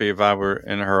unhappy if I were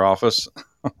in her office.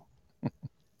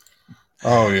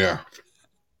 Oh, yeah.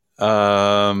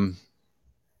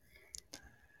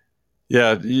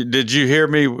 Yeah. Did you hear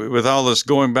me with all this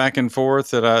going back and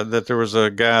forth that there was a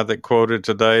guy that quoted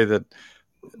today that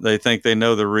they think they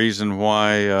know the reason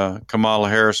why Kamala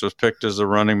Harris was picked as the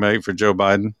running mate for Joe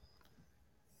Biden?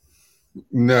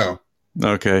 No.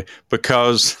 Okay.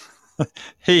 Because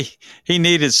he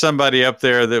needed somebody up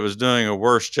there that was doing a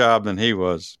worse job than he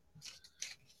was.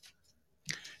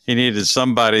 He needed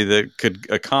somebody that could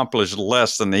accomplish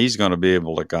less than he's going to be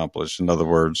able to accomplish, in other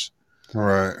words.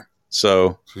 Right.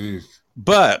 So, Jeez.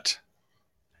 But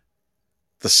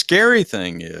the scary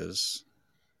thing is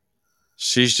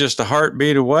she's just a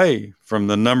heartbeat away from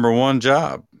the number one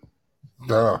job.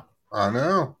 I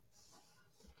know.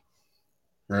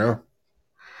 Yeah.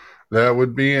 That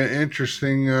would be an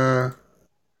interesting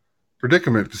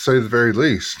predicament, to say the very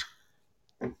least.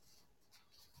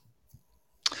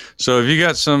 So have you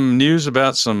got some news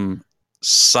about some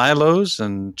silos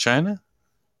in China?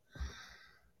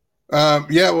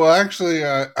 Yeah, well, actually,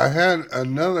 I had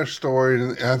another story,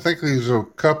 and I think these are a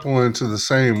couple into the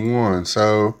same one.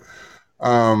 So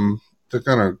they're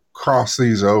going to cross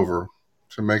these over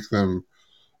to make them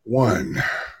one.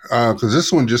 Because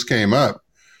this one just came up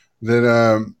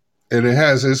that, and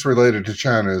it's related to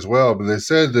China as well, but they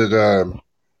said that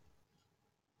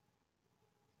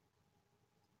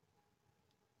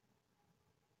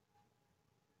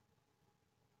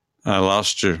I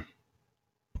lost you.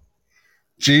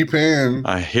 G-Pen.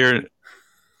 I hear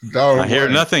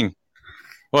nothing.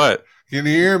 What? Can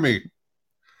you hear me?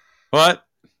 What?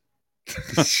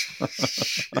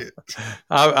 Shit.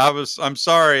 I'm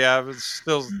sorry. I was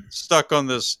still stuck on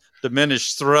this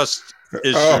diminished thrust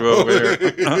issue over here.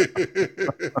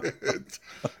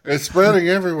 It's spreading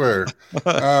everywhere. Xi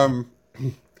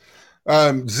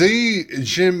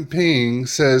Jinping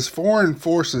says foreign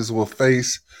forces will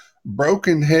face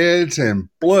broken heads and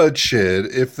bloodshed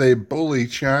if they bully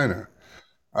China.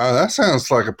 That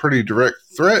sounds like a pretty direct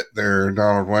threat there,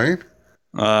 Donald Wayne.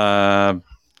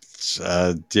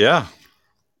 Yeah.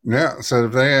 Yeah, so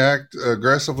if they act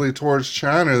aggressively towards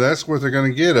China, that's what they're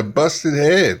going to get, a busted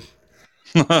head.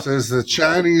 says the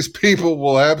Chinese people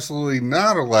will absolutely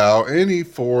not allow any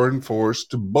foreign force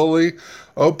to bully,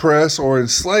 oppress, or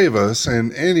enslave us,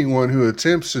 and anyone who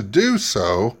attempts to do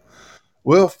so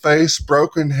will face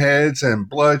broken heads and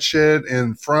bloodshed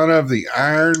in front of the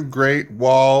Iron Great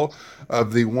Wall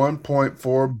of the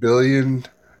 1.4 billion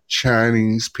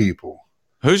Chinese people.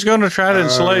 Who's going to try to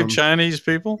enslave Chinese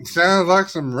people? Sounds like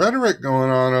some rhetoric going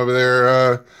on over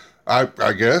there.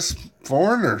 I guess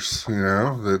foreigners,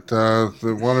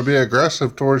 that want to be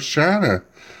aggressive towards China.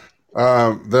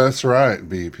 That's right,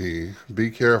 BP. Be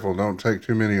careful. Don't take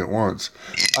too many at once.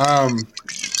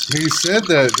 He said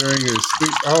that during his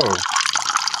speech. Oh,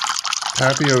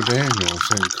 Pappy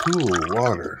O'Daniels and cool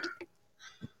water.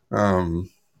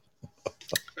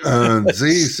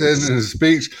 Z said in his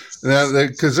speech that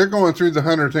because they're going through the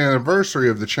 100th anniversary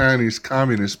of the Chinese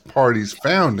Communist Party's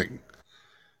founding,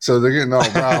 so they're getting all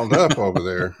riled up over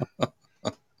there.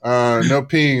 No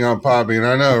peeing on Poppy, and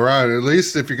I know, right? At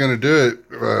least if you're going to do it,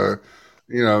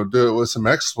 do it with some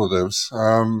expletives.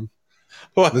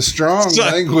 The strong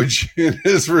language in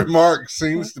his remarks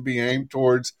seems to be aimed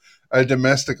towards a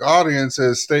domestic audience,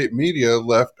 as state media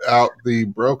left out the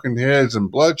broken heads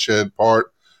and bloodshed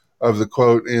part of the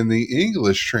quote in the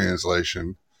English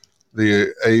translation.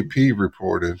 The AP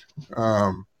reported.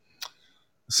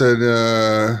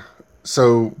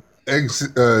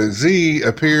 Z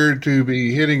appeared to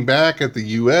be hitting back at the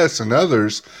U.S. and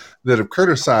others that have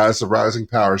criticized the rising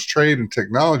powers' trade and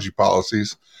technology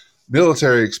policies,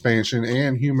 military expansion,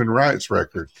 and human rights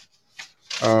record.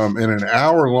 In an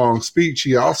hour-long speech,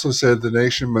 he also said the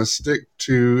nation must stick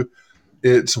to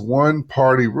its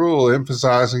one-party rule,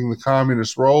 emphasizing the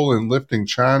communist role in lifting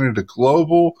China to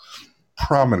global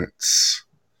prominence.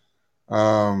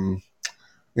 They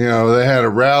had a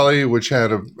rally which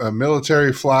had a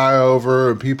military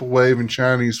flyover and people waving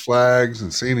Chinese flags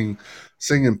and singing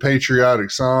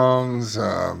patriotic songs,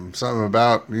 something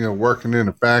about, working in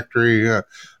a factory.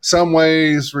 Some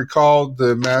ways recalled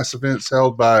the mass events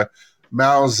held by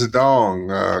Mao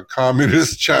Zedong,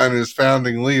 communist China's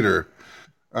founding leader.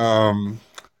 He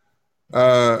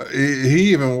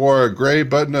even wore a gray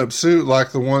button-up suit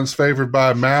like the ones favored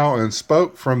by Mao and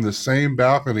spoke from the same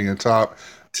balcony atop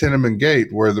Tiananmen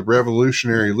Gate, where the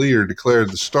revolutionary leader declared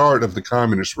the start of the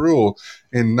communist rule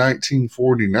in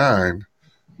 1949.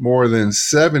 More than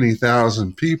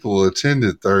 70,000 people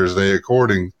attended Thursday,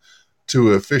 according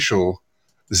to official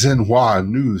Xinhua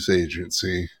news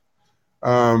agency.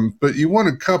 But you want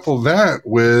to couple that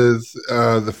with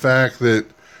the fact that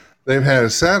they've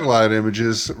had satellite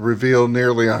images reveal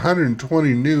nearly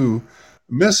 120 new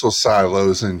missile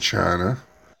silos in China,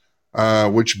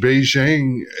 which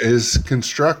Beijing is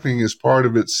constructing as part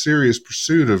of its serious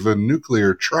pursuit of a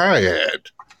nuclear triad.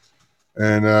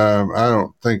 And I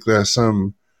don't think that's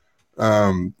some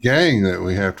gang that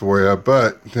we have to worry about,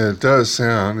 but it does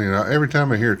sound, every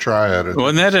time I hear triad.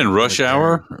 Wasn't that in Rush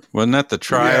Hour? Wasn't that the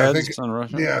triad on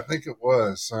Rush Hour? Yeah, I think it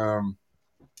was.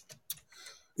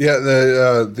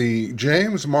 The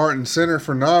James Martin Center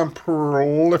for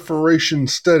Non-Proliferation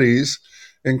Studies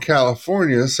in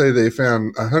California say they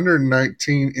found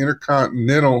 119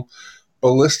 intercontinental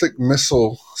ballistic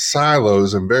missile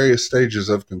silos in various stages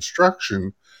of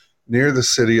construction near the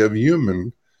city of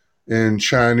Yunnan in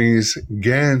Chinese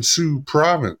Gansu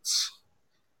province.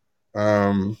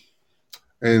 And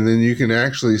then you can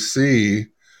actually see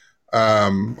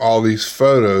all these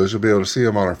photos. You'll be able to see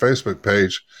them on our Facebook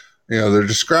page. They're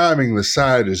describing the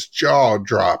site as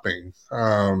jaw-dropping.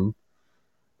 While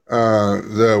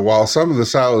some of the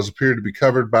silos appear to be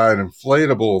covered by an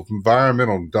inflatable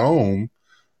environmental dome,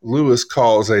 Lewis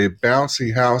calls a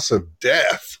bouncy house of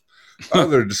death.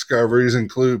 Other discoveries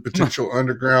include potential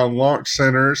underground launch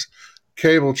centers,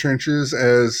 cable trenches,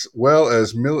 as well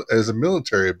as a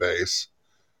military base.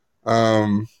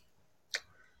 It's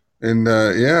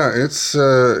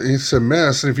a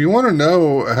mess. And if you want to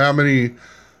know how many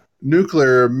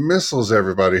nuclear missiles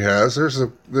everybody has, there's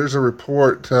a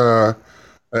report, an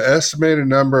estimated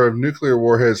number of nuclear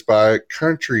warheads by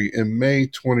country in May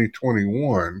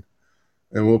 2021.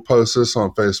 And we'll post this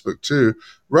on Facebook too.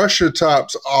 Russia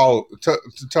tops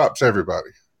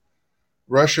everybody.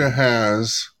 Russia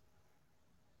has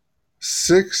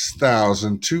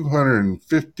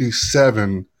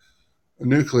 6,257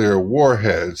 nuclear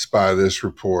warheads by this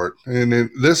report. And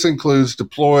this includes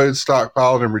deployed,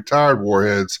 stockpiled, and retired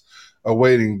warheads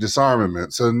awaiting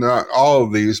disarmament. So not all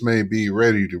of these may be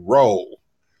ready to roll.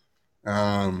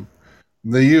 The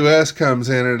U.S. comes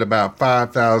in at about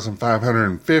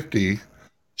 5,550.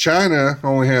 China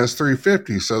only has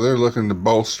 350, so they're looking to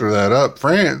bolster that up.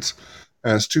 France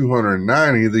has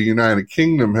 290. The United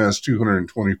Kingdom has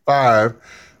 225.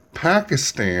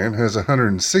 Pakistan has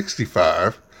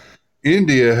 165.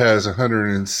 India has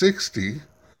 160.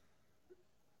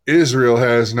 Israel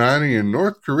has 90, and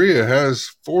North Korea has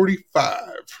 45.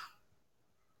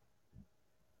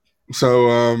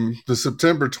 So the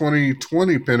September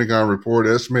 2020 Pentagon report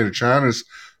estimated China's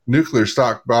nuclear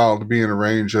stockpile to be in a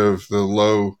range of the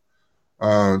low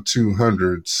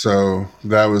 200s. So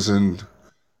that was in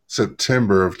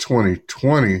September of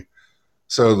 2020.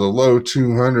 So the low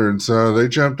 200s, they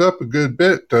jumped up a good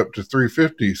bit, up to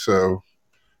 350. So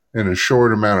in a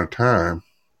short amount of time.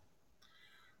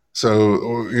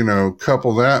 So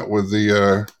couple that with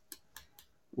the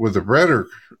rhetoric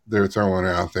they're throwing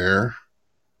out there.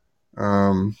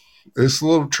 It's a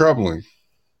little troubling.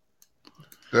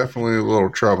 Definitely a little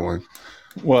troubling.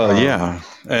 Well, yeah,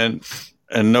 and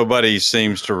nobody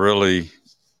seems to really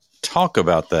talk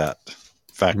about that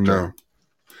factor.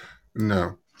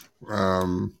 No.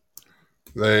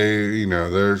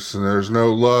 There's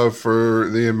no love for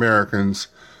the Americans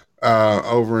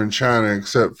over in China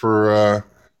except for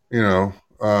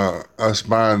us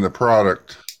buying the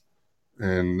product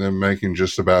and them making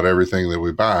just about everything that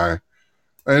we buy.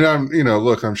 And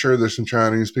I'm sure there's some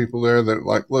Chinese people there that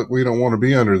like, look, we don't want to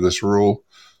be under this rule,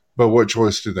 but what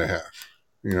choice do they have?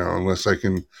 Unless they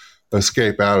can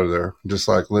escape out of there, just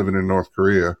like living in North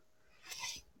Korea.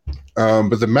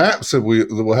 But the maps that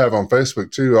we'll have on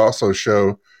Facebook too also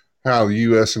show how the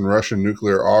U.S. and Russian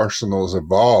nuclear arsenals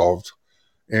evolved,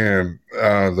 and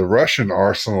the Russian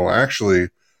arsenal actually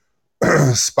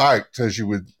spiked, as you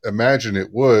would imagine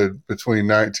it would, between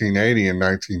 1980 and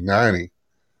 1990.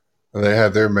 They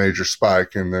had their major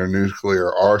spike in their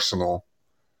nuclear arsenal.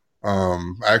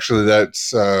 Actually,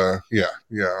 that's on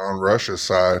Russia's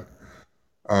side,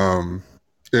 and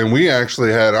we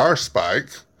actually had our spike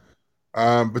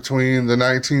between the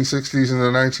 1960s and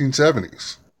the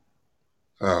 1970s.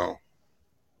 So,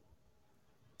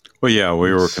 well, yeah,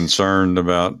 we were concerned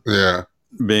about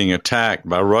being attacked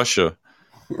by Russia.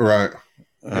 Right.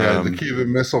 Yeah, the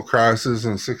Cuban Missile Crisis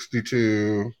in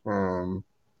 62,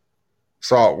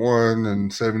 SALT 1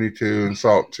 in 72, and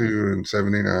SALT 2 in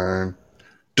 79.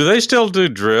 Do they still do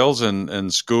drills in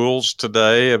schools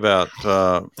today about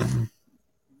about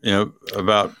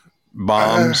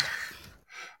bombs?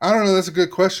 I don't know. That's a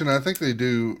good question. I think they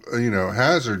do,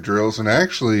 hazard drills. And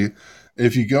actually,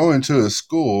 if you go into a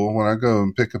school, when I go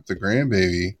and pick up the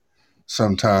grandbaby,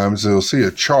 sometimes they'll see a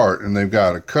chart and they've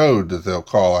got a code that they'll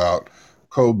call out.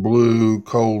 Code blue,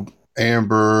 code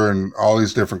amber, and all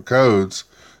these different codes.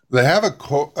 They have a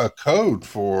code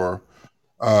for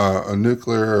a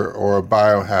nuclear or a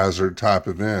biohazard type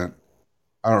event.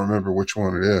 I don't remember which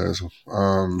one it is.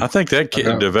 I think that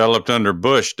developed under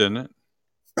Bush, didn't it?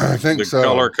 I think the so.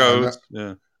 Color codes.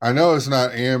 I know it's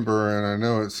not amber, and I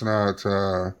know it's not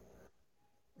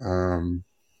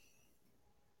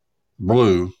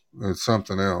blue. It's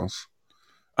something else.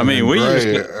 I mean,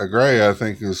 gray. I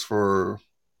think is for.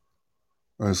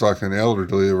 It's like an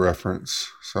elderly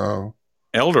reference. So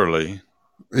elderly.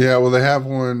 Yeah, well, they have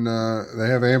one. They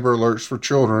have amber alerts for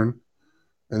children,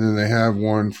 and then they have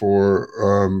one for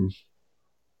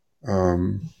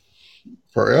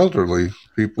elderly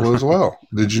people as well.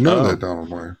 Did you know that, Donald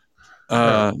Blair?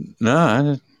 No, I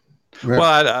didn't. Yeah.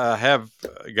 Well, I have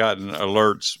gotten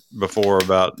alerts before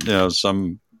about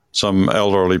some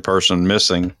elderly person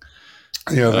missing.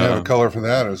 Yeah, they have a color for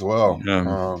that as well.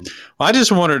 Well, I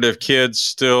just wondered if kids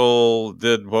still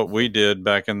did what we did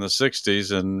back in the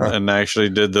 60s and actually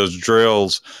did those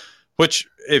drills, which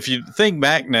if you think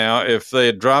back now, if they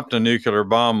had dropped a nuclear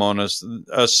bomb on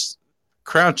us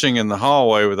crouching in the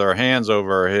hallway with our hands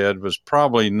over our head was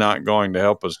probably not going to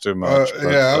help us too much.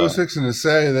 I was fixing to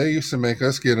say they used to make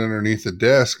us get underneath the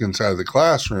desk inside the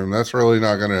classroom. That's really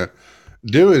not going to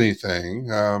do anything.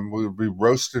 We would be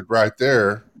roasted right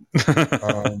there.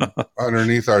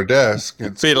 Underneath our desk.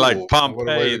 It'd be like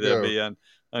Pompeii. They'd be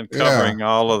uncovering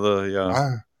all of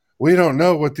the. We don't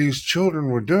know what these children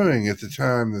were doing at the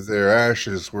time that their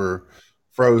ashes were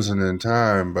frozen in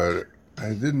time, but I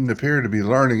didn't appear to be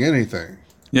learning anything.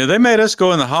 Yeah, they made us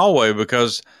go in the hallway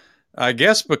because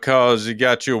it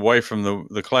got you away from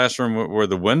the classroom where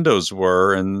the windows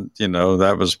were, and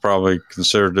that was probably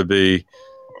considered to be.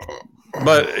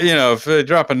 But, if they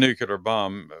drop a nuclear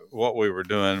bomb, what we were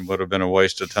doing would have been a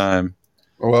waste of time.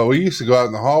 Well, we used to go out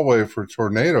in the hallway for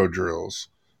tornado drills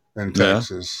in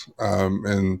Texas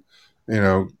and,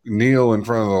 kneel in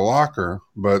front of the locker.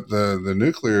 But the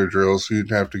nuclear drills,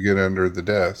 you'd have to get under the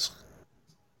desk.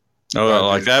 Oh,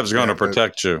 like that was going to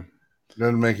protect you.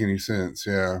 Doesn't make any sense,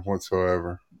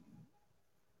 whatsoever.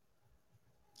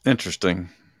 Interesting.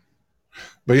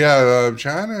 But yeah,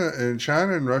 China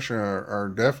and Russia are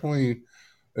definitely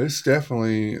it's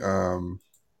definitely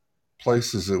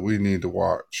places that we need to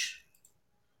watch.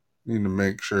 Need to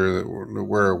make sure that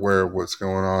we're aware of what's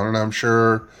going on, and I'm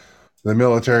sure the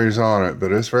military's on it,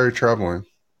 but it's very troubling.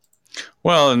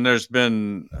 Well, and there's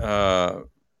been,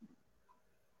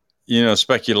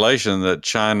 speculation that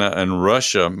China and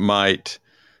Russia might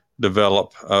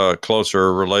develop a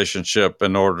closer relationship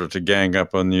in order to gang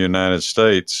up on the United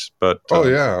States. But Oh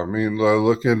yeah, I mean,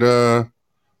 look at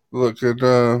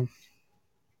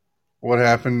what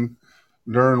happened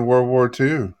during World War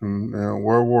II, and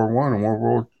World War One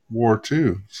and War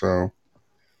Two. So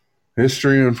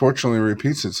history, unfortunately,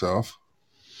 repeats itself.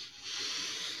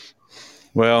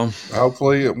 well,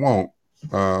 Hopefully, it won't.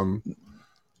 Um,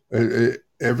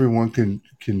 everyone can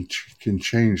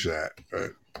change that,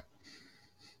 but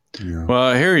yeah.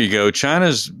 well, here you go.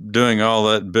 China's doing all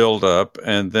that build up,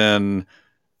 and then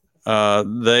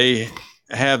they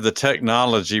have the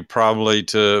technology probably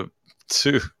to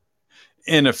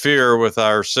interfere with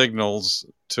our signals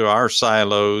to our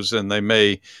silos, and they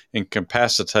may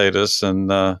incapacitate us, and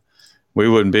we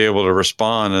wouldn't be able to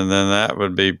respond, and then that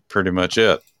would be pretty much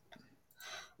it.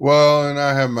 Well, and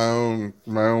I have my own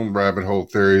rabbit hole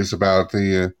theories about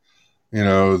the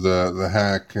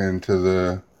hack into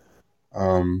the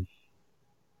um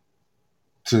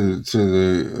to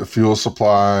the fuel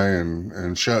supply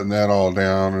and shutting that all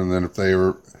down, and then if they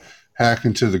were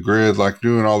hacking to the grid, like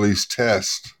doing all these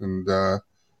tests, and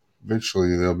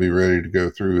eventually they'll be ready to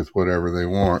go through with whatever they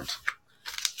want.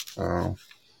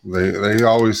 They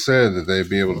always said that they'd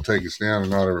be able to take us down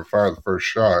and not ever fire the first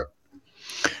shot.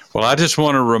 Well, I just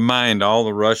want to remind all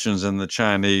the Russians and the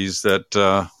Chinese that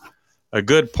a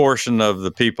good portion of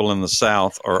the people in the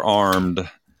South are armed.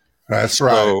 That's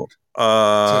right. So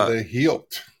they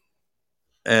hilt.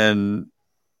 And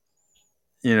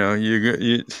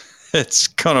it's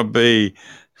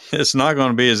not going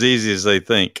to be as easy as they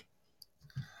think.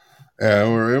 Yeah,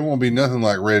 it won't be nothing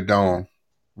like Red Dawn.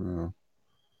 All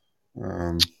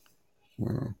right.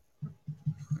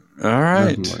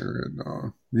 Nothing like Red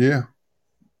Dawn. Yeah.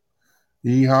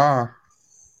 Yeehaw.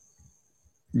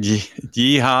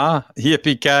 Yeehaw.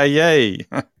 Yippee-ki-yay.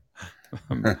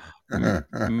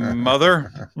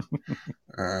 Mother.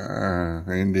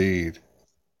 Indeed.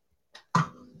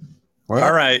 Well,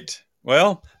 all right.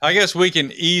 Well, I guess we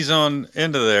can ease on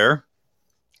into there.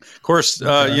 Of course,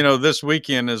 okay. This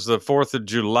weekend is the 4th of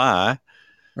July.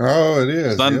 Oh, it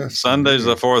is. Yes, Sunday's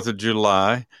the 4th of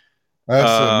July.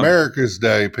 That's America's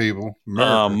Day, people.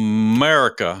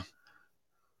 America.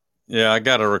 Yeah, I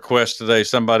got a request today.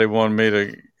 Somebody wanted me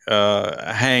to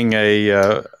hang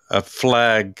a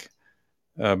flag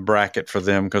bracket for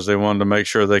them because they wanted to make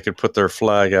sure they could put their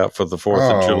flag out for the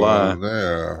 4th of July.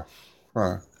 There.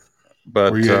 Huh.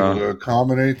 But were you able to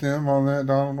accommodate them on that,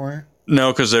 Donald Wayne?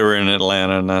 No, because they were in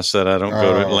Atlanta, and I said I don't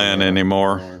go to Atlanta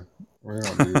anymore. We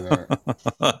don't do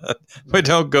that. We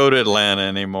don't go to Atlanta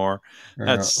anymore.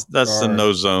 That's the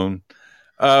no zone.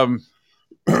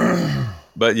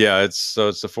 But yeah, it's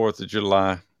the 4th of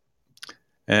July,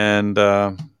 and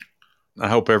I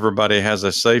hope everybody has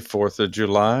a safe 4th of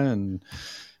July and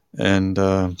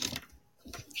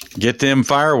get them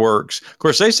fireworks. Of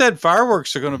course, they said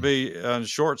fireworks are going to be in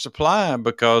short supply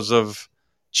because of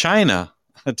China.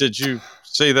 Did you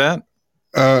see that?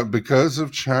 Because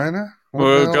of China?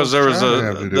 Well, because there was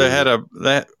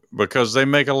because they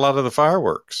make a lot of the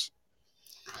fireworks.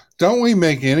 Don't we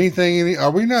make anything?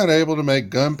 Are we not able to make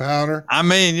gunpowder? I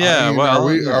mean, yeah.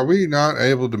 Are we not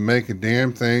able to make a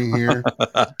damn thing here?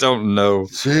 I don't know.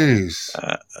 Jeez.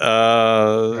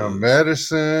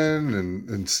 Medicine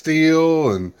and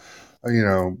steel and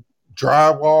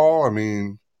drywall. I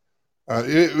mean,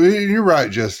 you're right,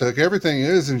 Jessica. Everything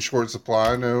is in short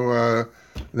supply. I know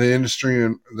the industry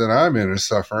that I'm in is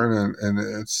suffering, and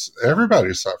it's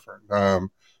everybody's suffering.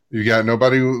 You got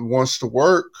nobody who wants to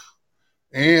work.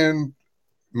 And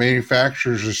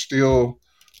manufacturers are still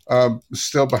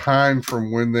behind from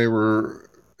when they were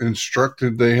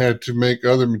instructed they had to make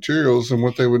other materials than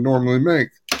what they would normally make.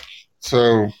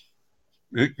 So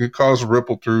it could cause a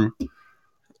ripple through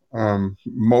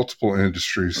multiple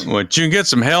industries. Well, you can get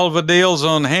some hell of a deals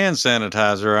on hand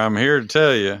sanitizer. I'm here to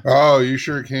tell you. Oh, you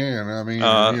sure can. I mean,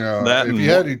 if you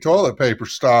had any toilet paper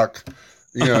stock,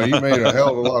 you made a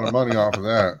hell of a lot of money off of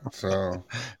that. So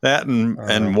that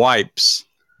and wipes.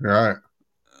 Right.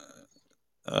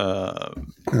 Oh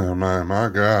my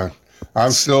God.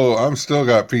 I'm still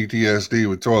got PTSD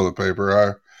with toilet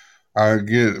paper. I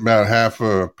get about half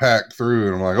a pack through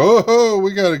and I'm like, oh,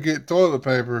 we got to get toilet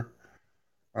paper.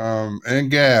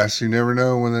 And gas. You never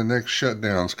know when the next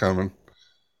shutdown's coming.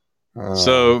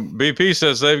 So BP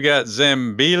says they've got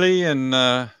Zambili and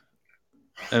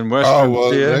in Western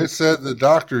They PA? said the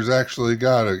doctors actually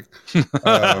got a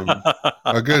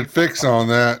good fix on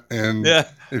that, and Yeah,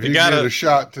 if you you got get a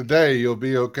shot today, you'll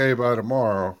be okay by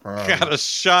tomorrow. got a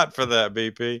shot for that,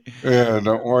 BP. Yeah,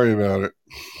 don't worry about it.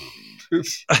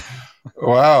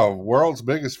 Wow, world's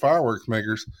biggest fireworks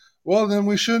makers. Well, then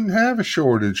we shouldn't have a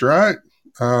shortage, right?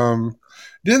 Um,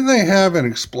 didn't they have an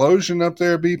explosion up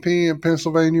there, BP, in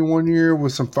Pennsylvania one year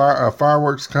with some a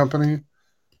fireworks company?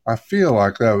 I feel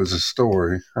like that was a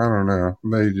story. I don't know.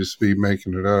 May just be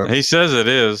making it up. He says it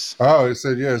is. Oh, he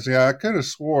said yes. Yeah, I could have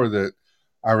swore that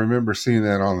I remember seeing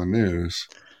that on the news.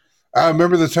 I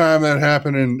remember the time that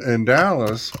happened in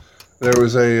Dallas. There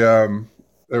was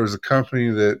a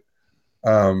company that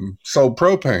sold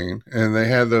propane, and they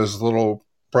had those little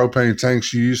propane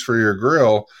tanks you use for your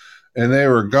grill, and they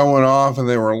were going off and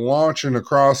they were launching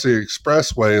across the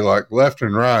expressway like left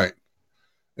and right.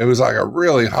 It was like a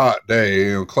really hot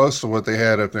day, close to what they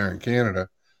had up there in Canada,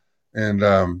 and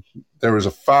there was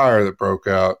a fire that broke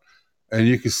out, and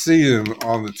you could see them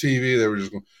on the TV. They were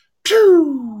just going,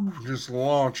 pew, just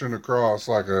launching across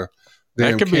like a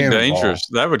damn That could be cannonball. dangerous.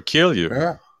 That would kill you.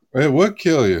 Yeah, it would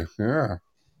kill you. Yeah,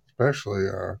 especially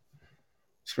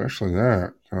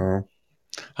that.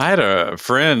 I had a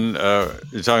friend,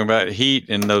 you're talking about heat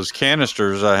in those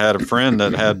canisters. I had a friend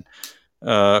that had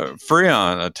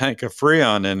Freon, a tank of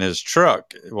Freon in his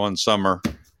truck one summer,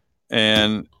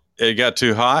 and it got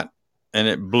too hot and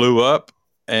it blew up.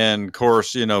 And of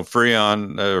course,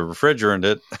 Freon,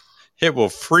 refrigerant, it will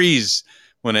freeze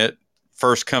when it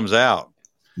first comes out.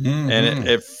 Mm-hmm. And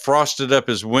it frosted up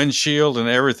his windshield and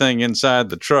everything inside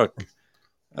the truck.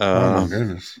 Oh my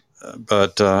goodness.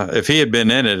 But if he had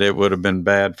been in it, it would have been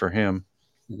bad for him.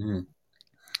 Mm-hmm.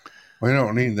 We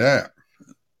don't need that.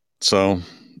 So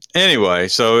anyway,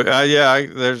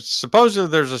 supposedly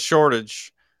there's a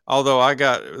shortage. Although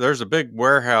there's a big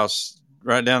warehouse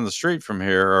right down the street from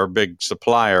here, or a big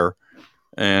supplier,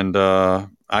 and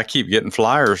I keep getting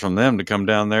flyers from them to come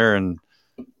down there and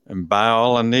buy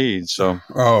all I need. So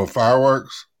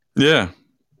fireworks. Yeah.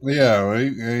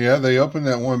 Yeah, they opened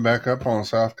that one back up on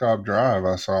South Cobb Drive,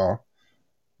 I saw.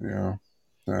 Yeah.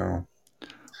 So.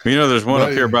 There's one up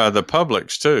here by the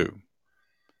Publix, too.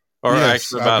 Or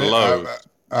actually by Lowe's.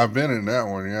 I've been in that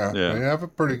one, yeah. Yeah. They have a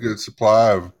pretty good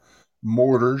supply of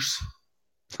mortars.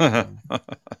 But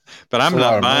I'm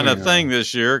not buying a thing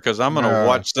this year because I'm going to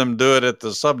watch them do it at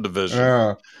the subdivision.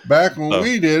 Yeah. Back when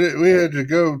we did it, we had to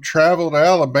go travel to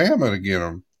Alabama to get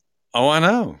them. Oh, I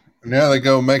know. Now they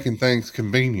go making things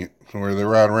convenient where they're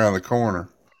right around the corner.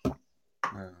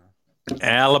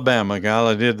 Alabama,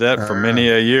 golly, did that for many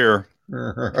a year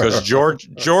because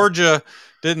Georgia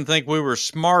didn't think we were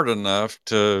smart enough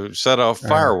to set off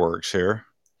fireworks here.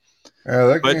 Yeah,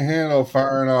 they can handle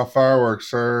firing off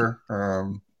fireworks, sir.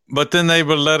 But then they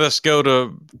would let us go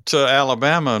to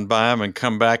Alabama and buy them and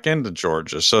come back into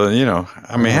Georgia. So,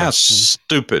 how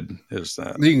stupid is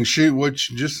that? You can shoot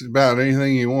just about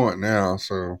anything you want now,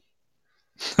 so...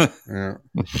 Yeah.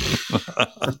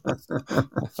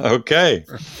 Okay.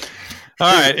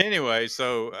 All right. Anyway,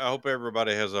 so I hope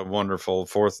everybody has a wonderful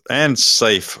safe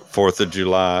 4th of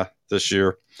July this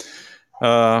year.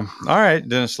 All right,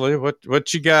 Dennis Lee,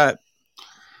 what you got?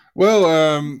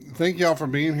 Well, thank y'all for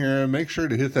being here. Make sure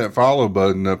to hit that follow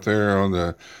button up there on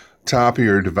the top of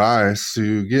your device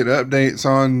to get updates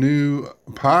on new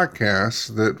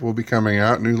podcasts that will be coming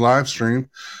out, new live stream.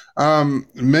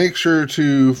 Make sure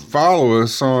to follow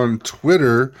us on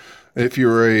Twitter. If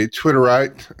you're a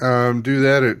Twitterite, do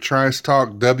that at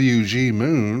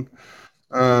TriceTalkWGMoon.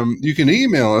 You can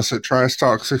email us at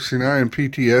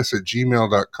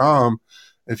tricetalk69pts@gmail.com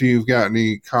if you've got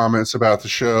any comments about the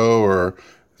show or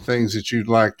things that you'd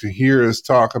like to hear us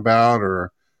talk about,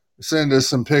 or send us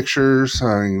some pictures.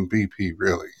 I mean, BP,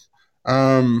 really.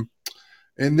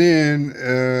 And then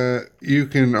you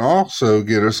can also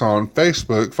get us on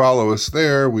Facebook. Follow us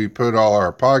there. We put all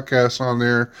our podcasts on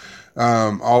there.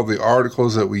 All the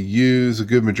articles that we use, a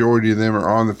good majority of them are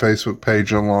on the Facebook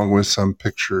page, along with some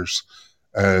pictures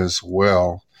as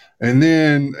well. And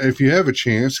then if you have a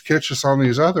chance, catch us on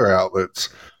these other outlets: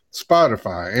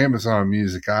 Spotify, Amazon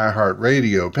Music,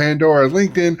 iHeartRadio, Pandora,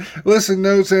 LinkedIn, Listen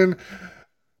Notes, and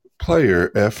Player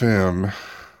FM.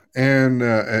 And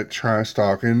at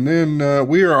TriceTalk. And then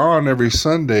we are on every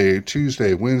Sunday,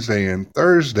 Tuesday, Wednesday, and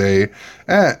Thursday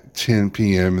at 10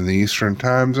 p.m. in the Eastern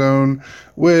Time Zone,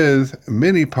 with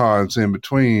mini pods in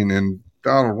between. And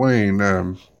Donald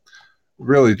Wayne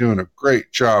really doing a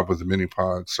great job with the mini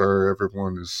pods, sir.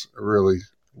 Everyone is really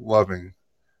loving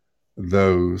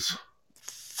those.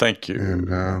 Thank you.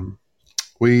 And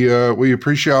we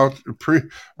appreciate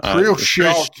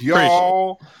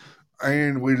y'all.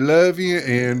 And we love you.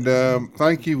 And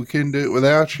thank you. We couldn't do it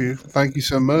without you. Thank you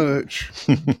so much.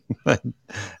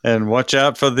 And watch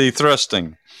out for the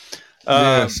thrusting.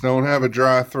 Yes, don't have a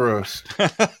dry thrust.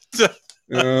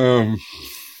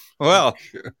 Well,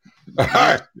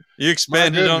 I- you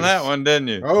expanded on that goodness. one, didn't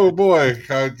you? oh boy,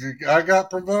 I got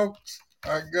provoked.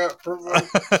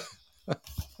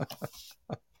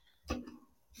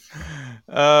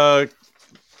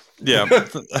 Yeah.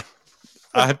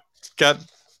 I got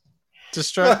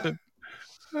distracted.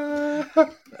 All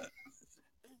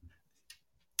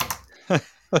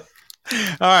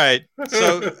right.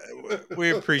 So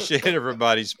we appreciate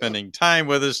everybody spending time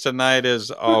with us tonight,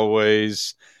 as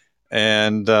always.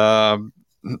 And I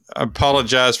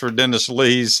apologize for Dennis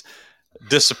Lee's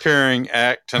disappearing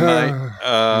act tonight.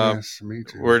 Yes, me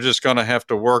too. We're just going to have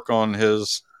to work on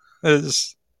his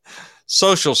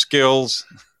social skills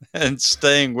and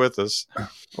staying with us.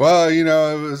 Well, it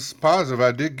was positive.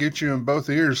 I did get you in both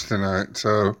ears tonight,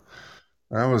 so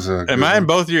that was a. Am I in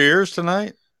both your ears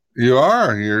tonight? You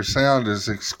are. Your sound is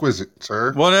exquisite,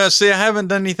 sir. Well, see, I haven't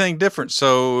done anything different.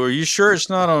 So, are you sure it's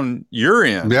not on your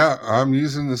end? Yeah, I'm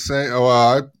using the same. Oh,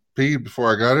 well, I peed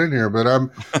before I got in here, but I'm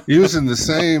using the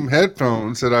same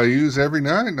headphones that I use every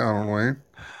night, Donald Wayne.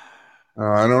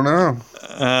 I don't know.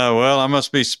 Well, I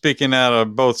must be speaking out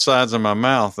of both sides of my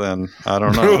mouth, then. I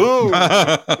don't know.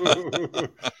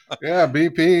 Yeah,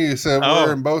 BP said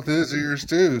we're in both his ears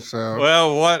too. So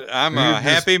well, I'm a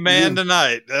happy man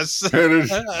tonight. That's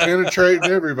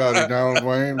penetrating everybody, Donald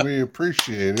Wayne. We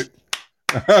appreciate it.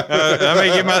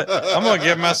 I'm gonna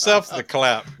give myself the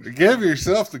clap. Give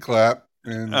yourself the clap,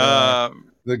 and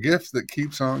the gift that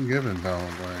keeps on giving,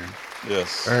 Donald Wayne.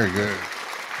 Yes, very good,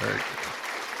 very good.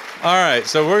 All right,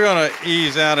 so we're going to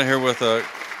ease out of here with a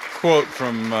quote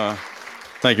from,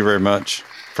 thank you very much,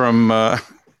 from,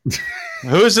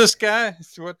 who is this guy?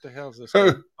 What the hell is this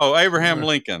guy? Oh, Abraham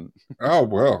Lincoln. Oh,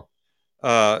 well.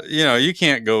 You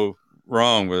can't go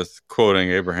wrong with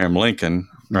quoting Abraham Lincoln,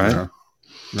 right? No,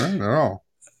 not at all.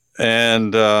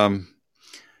 And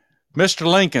Mr.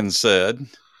 Lincoln said,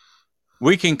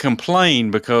 "We can complain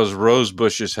because rose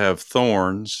bushes have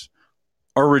thorns,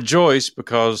 or rejoice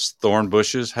because thorn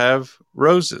bushes have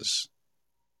roses."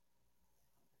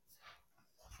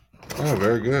 Oh,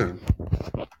 very good.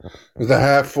 It's a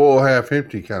half full, half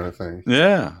empty kind of thing.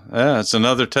 Yeah, it's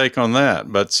another take on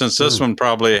that. But since this one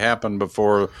probably happened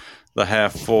before the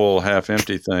half full, half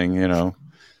empty thing,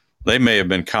 they may have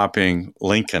been copying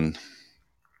Lincoln.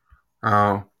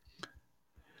 Oh.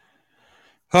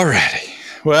 All righty.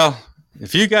 Well,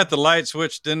 if you got the light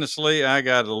switch, Dennis Lee, I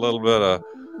got a little bit of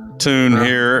tune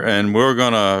here, and we're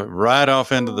going to ride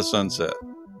off into the sunset.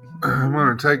 I'm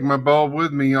going to take my bulb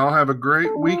with me. Y'all have a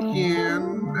great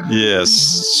weekend. Yes,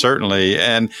 certainly.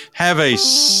 And have a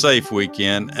safe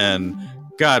weekend, and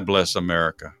God bless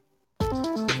America.